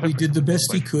probably did the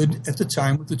best he could at the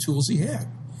time with the tools he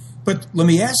had. But let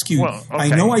me ask you, well, okay. I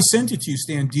know I sent it to you,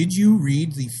 Stan. Did you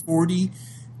read the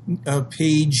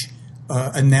 40-page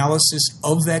analysis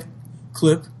of that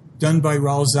clip done by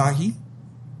Raul Zahi?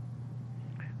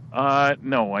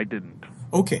 No, I didn't.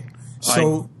 Okay.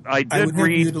 So I did would have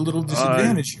read you at a little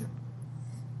disadvantage here.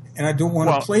 And I don't want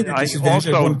to play that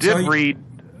disadvantage. I also did read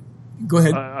Go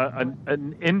ahead.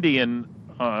 An Indian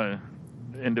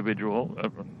individual, a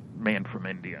man from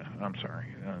India. I'm sorry.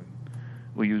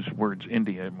 We use words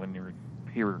India when you're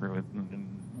here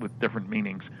with different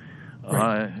meanings.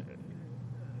 Right.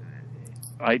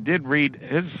 I did read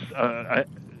his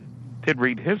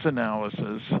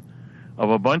analysis of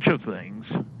a bunch of things.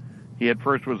 He at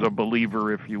first was a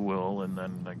believer, if you will, and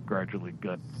then gradually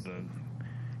got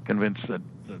convinced that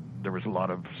there was a lot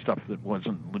of stuff that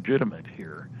wasn't legitimate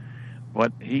here.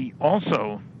 But he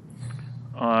also,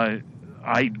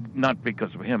 not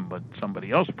because of him, but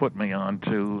somebody else put me on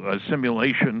to a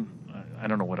simulation, I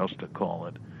don't know what else to call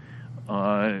it,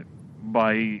 by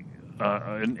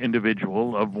an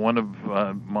individual of one of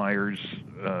Meier's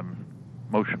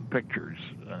motion pictures.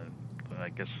 I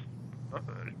guess,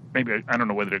 maybe, I don't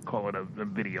know whether to call it a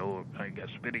video. I guess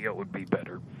video would be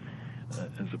better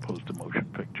as opposed to motion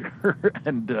picture.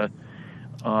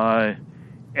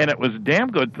 And it was a damn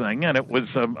good thing, and it was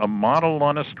a model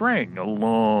on a string.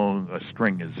 A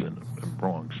string is a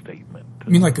wrong statement.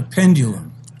 You mean like a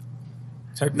pendulum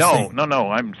type of thing? No.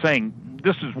 I'm saying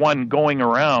this is one going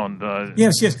around.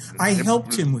 Yes. I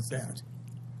helped him with that.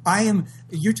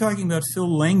 You're talking about Phil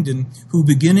Langdon, who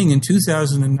beginning in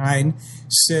 2009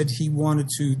 said he wanted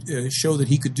to show that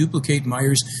he could duplicate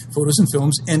Meier's photos and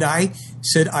films, and I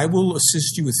said, I will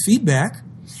assist you with feedback.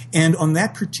 And on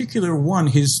that particular one,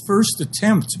 his first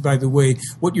attempt, by the way,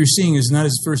 what you're seeing is not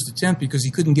his first attempt because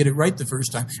he couldn't get it right the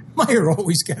first time. Meier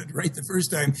always got it right the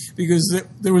first time because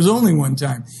there was only one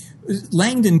time.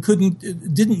 Langdon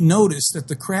didn't notice that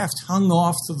the craft hung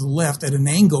off to the left at an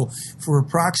angle for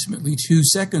approximately 2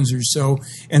 seconds or so,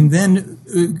 and then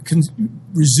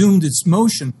resumed its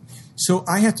motion. So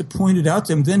I had to point it out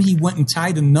to him. Then he went and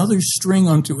tied another string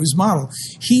onto his model.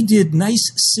 He did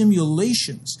nice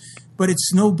simulations, but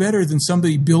it's no better than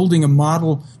somebody building a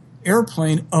model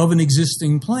airplane of an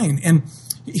existing plane. And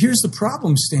here's the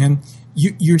problem, Stan.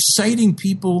 You're citing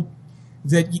people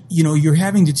that you're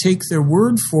having to take their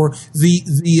word for. The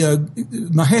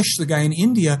Mahesh, the guy in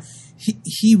India,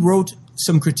 he wrote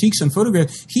some critiques on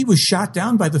photographs. He was shot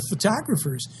down by the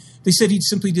photographers. They said he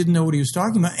simply didn't know what he was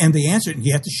talking about, and they answered, and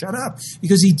he had to shut up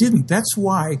because he didn't. That's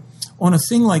why on a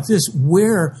thing like this,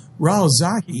 where Raul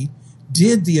Zahi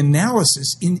did the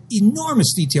analysis in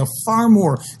enormous detail, far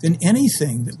more than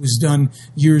anything that was done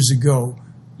years ago,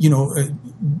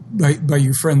 by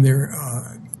your friend there.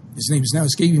 His name is now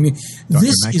escaping me. Dr.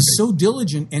 This McConnell is so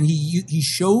diligent, and he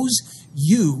shows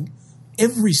you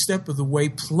every step of the way,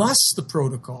 plus the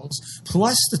protocols,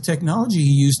 plus the technology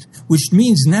he used, which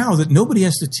means now that nobody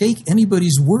has to take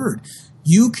anybody's word.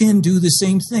 You can do the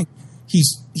same thing.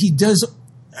 He does.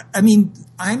 I mean,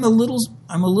 I'm a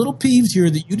little peeved here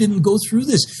that you didn't go through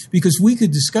this, because we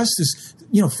could discuss this,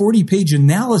 40-page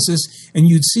analysis, and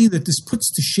you'd see that this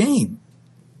puts to shame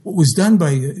what was done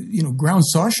by Ground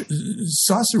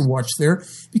Saucer Watch there,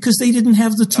 because they didn't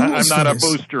have the tools. I'm not a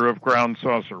booster of Ground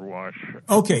Saucer Watch.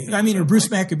 Okay, or Bruce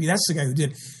Maccabee. That's the guy who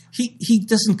did. He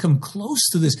doesn't come close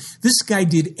to this. This guy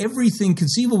did everything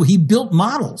conceivable. He built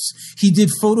models. He did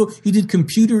He did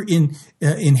computer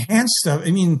enhanced stuff.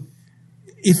 I mean,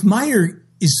 if Meier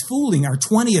is fooling our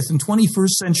 20th and 21st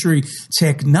century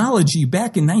technology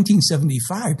back in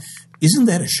 1975, isn't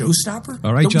that a showstopper?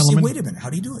 All right, gentlemen. Wait a minute.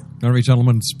 How do you do it? All right,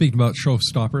 gentlemen. Speaking about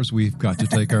showstoppers, we've got to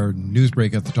take our news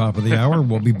break at the top of the hour.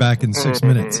 We'll be back in 6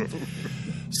 minutes.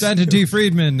 Stanton T.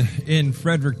 Friedman in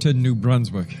Fredericton, New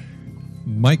Brunswick.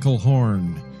 Michael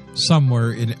Horn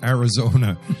somewhere in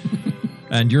Arizona.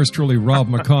 And yours truly, Rob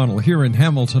McConnell, here in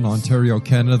Hamilton, Ontario,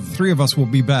 Canada. The three of us will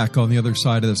be back on the other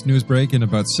side of this news break in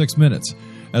about 6 minutes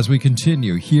as we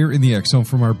continue here in the X Zone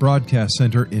from our broadcast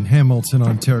center in Hamilton,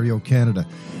 Ontario, Canada.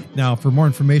 Now, for more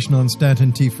information on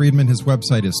Stanton T. Friedman, his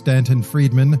website is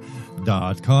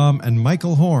stantonfriedman.com, and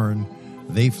Michael Horn,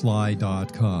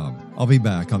 theyfly.com. I'll be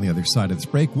back on the other side of this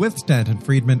break with Stanton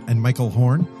Friedman and Michael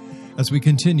Horn as we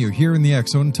continue here in the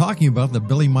X Zone talking about the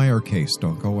Billy Meier case.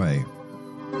 Don't go away.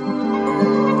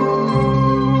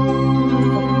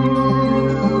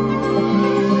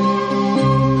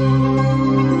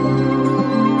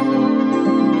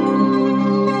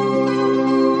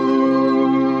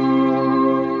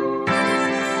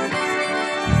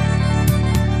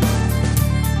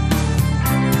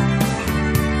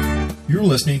 You're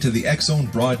listening to the X Zone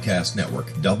Broadcast Network,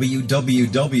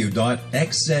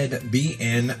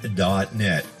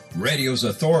 www.xzbn.net. Radio's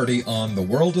authority on the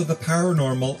world of the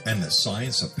paranormal and the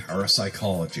science of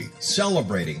parapsychology.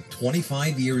 Celebrating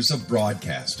 25 years of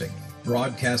broadcasting.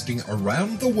 Broadcasting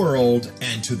around the world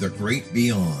and to the great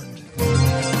beyond.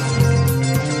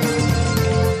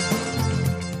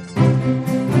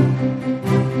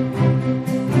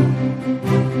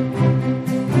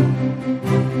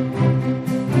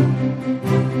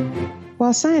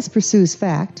 While science pursues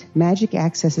fact, magic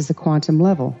accesses the quantum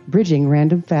level, bridging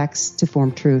random facts to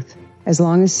form truth. As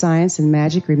long as science and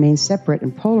magic remain separate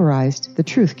and polarized, the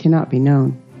truth cannot be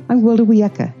known. I'm Wilda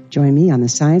Wieka. Join me on the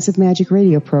Science of Magic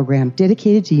radio program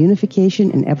dedicated to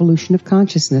unification and evolution of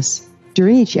consciousness.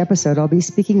 During each episode, I'll be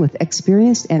speaking with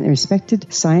experienced and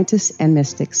respected scientists and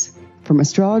mystics. From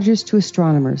astrologers to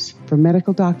astronomers, from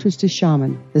medical doctors to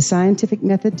shaman, the scientific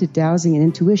method to dowsing and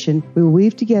intuition, we will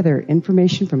weave together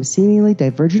information from seemingly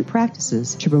divergent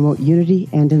practices to promote unity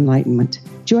and enlightenment.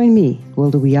 Join me,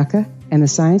 Wilda Wieka, and the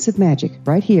Science of Magic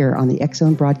right here on the X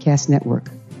Zone Broadcast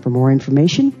Network. For more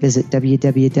information, visit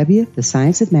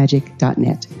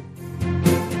www.thescienceofmagic.net.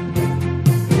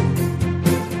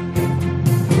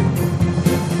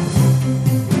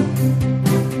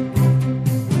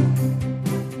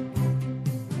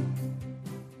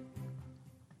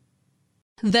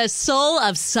 The soul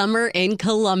of summer in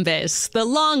Columbus. The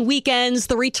long weekends,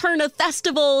 the return of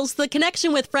festivals, the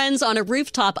connection with friends on a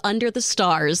rooftop under the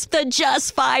stars, the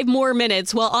just 5 more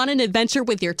minutes while on an adventure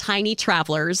with your tiny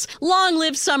travelers. Long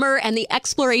live summer and the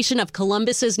exploration of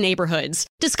Columbus's neighborhoods.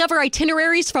 Discover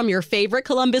itineraries from your favorite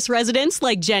Columbus residents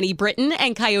like Jenny Britton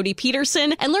and Coyote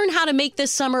Peterson and learn how to make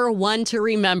this summer one to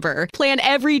remember. Plan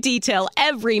every detail,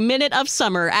 every minute of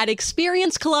summer at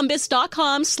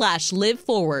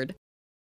experiencecolumbus.com/liveforward.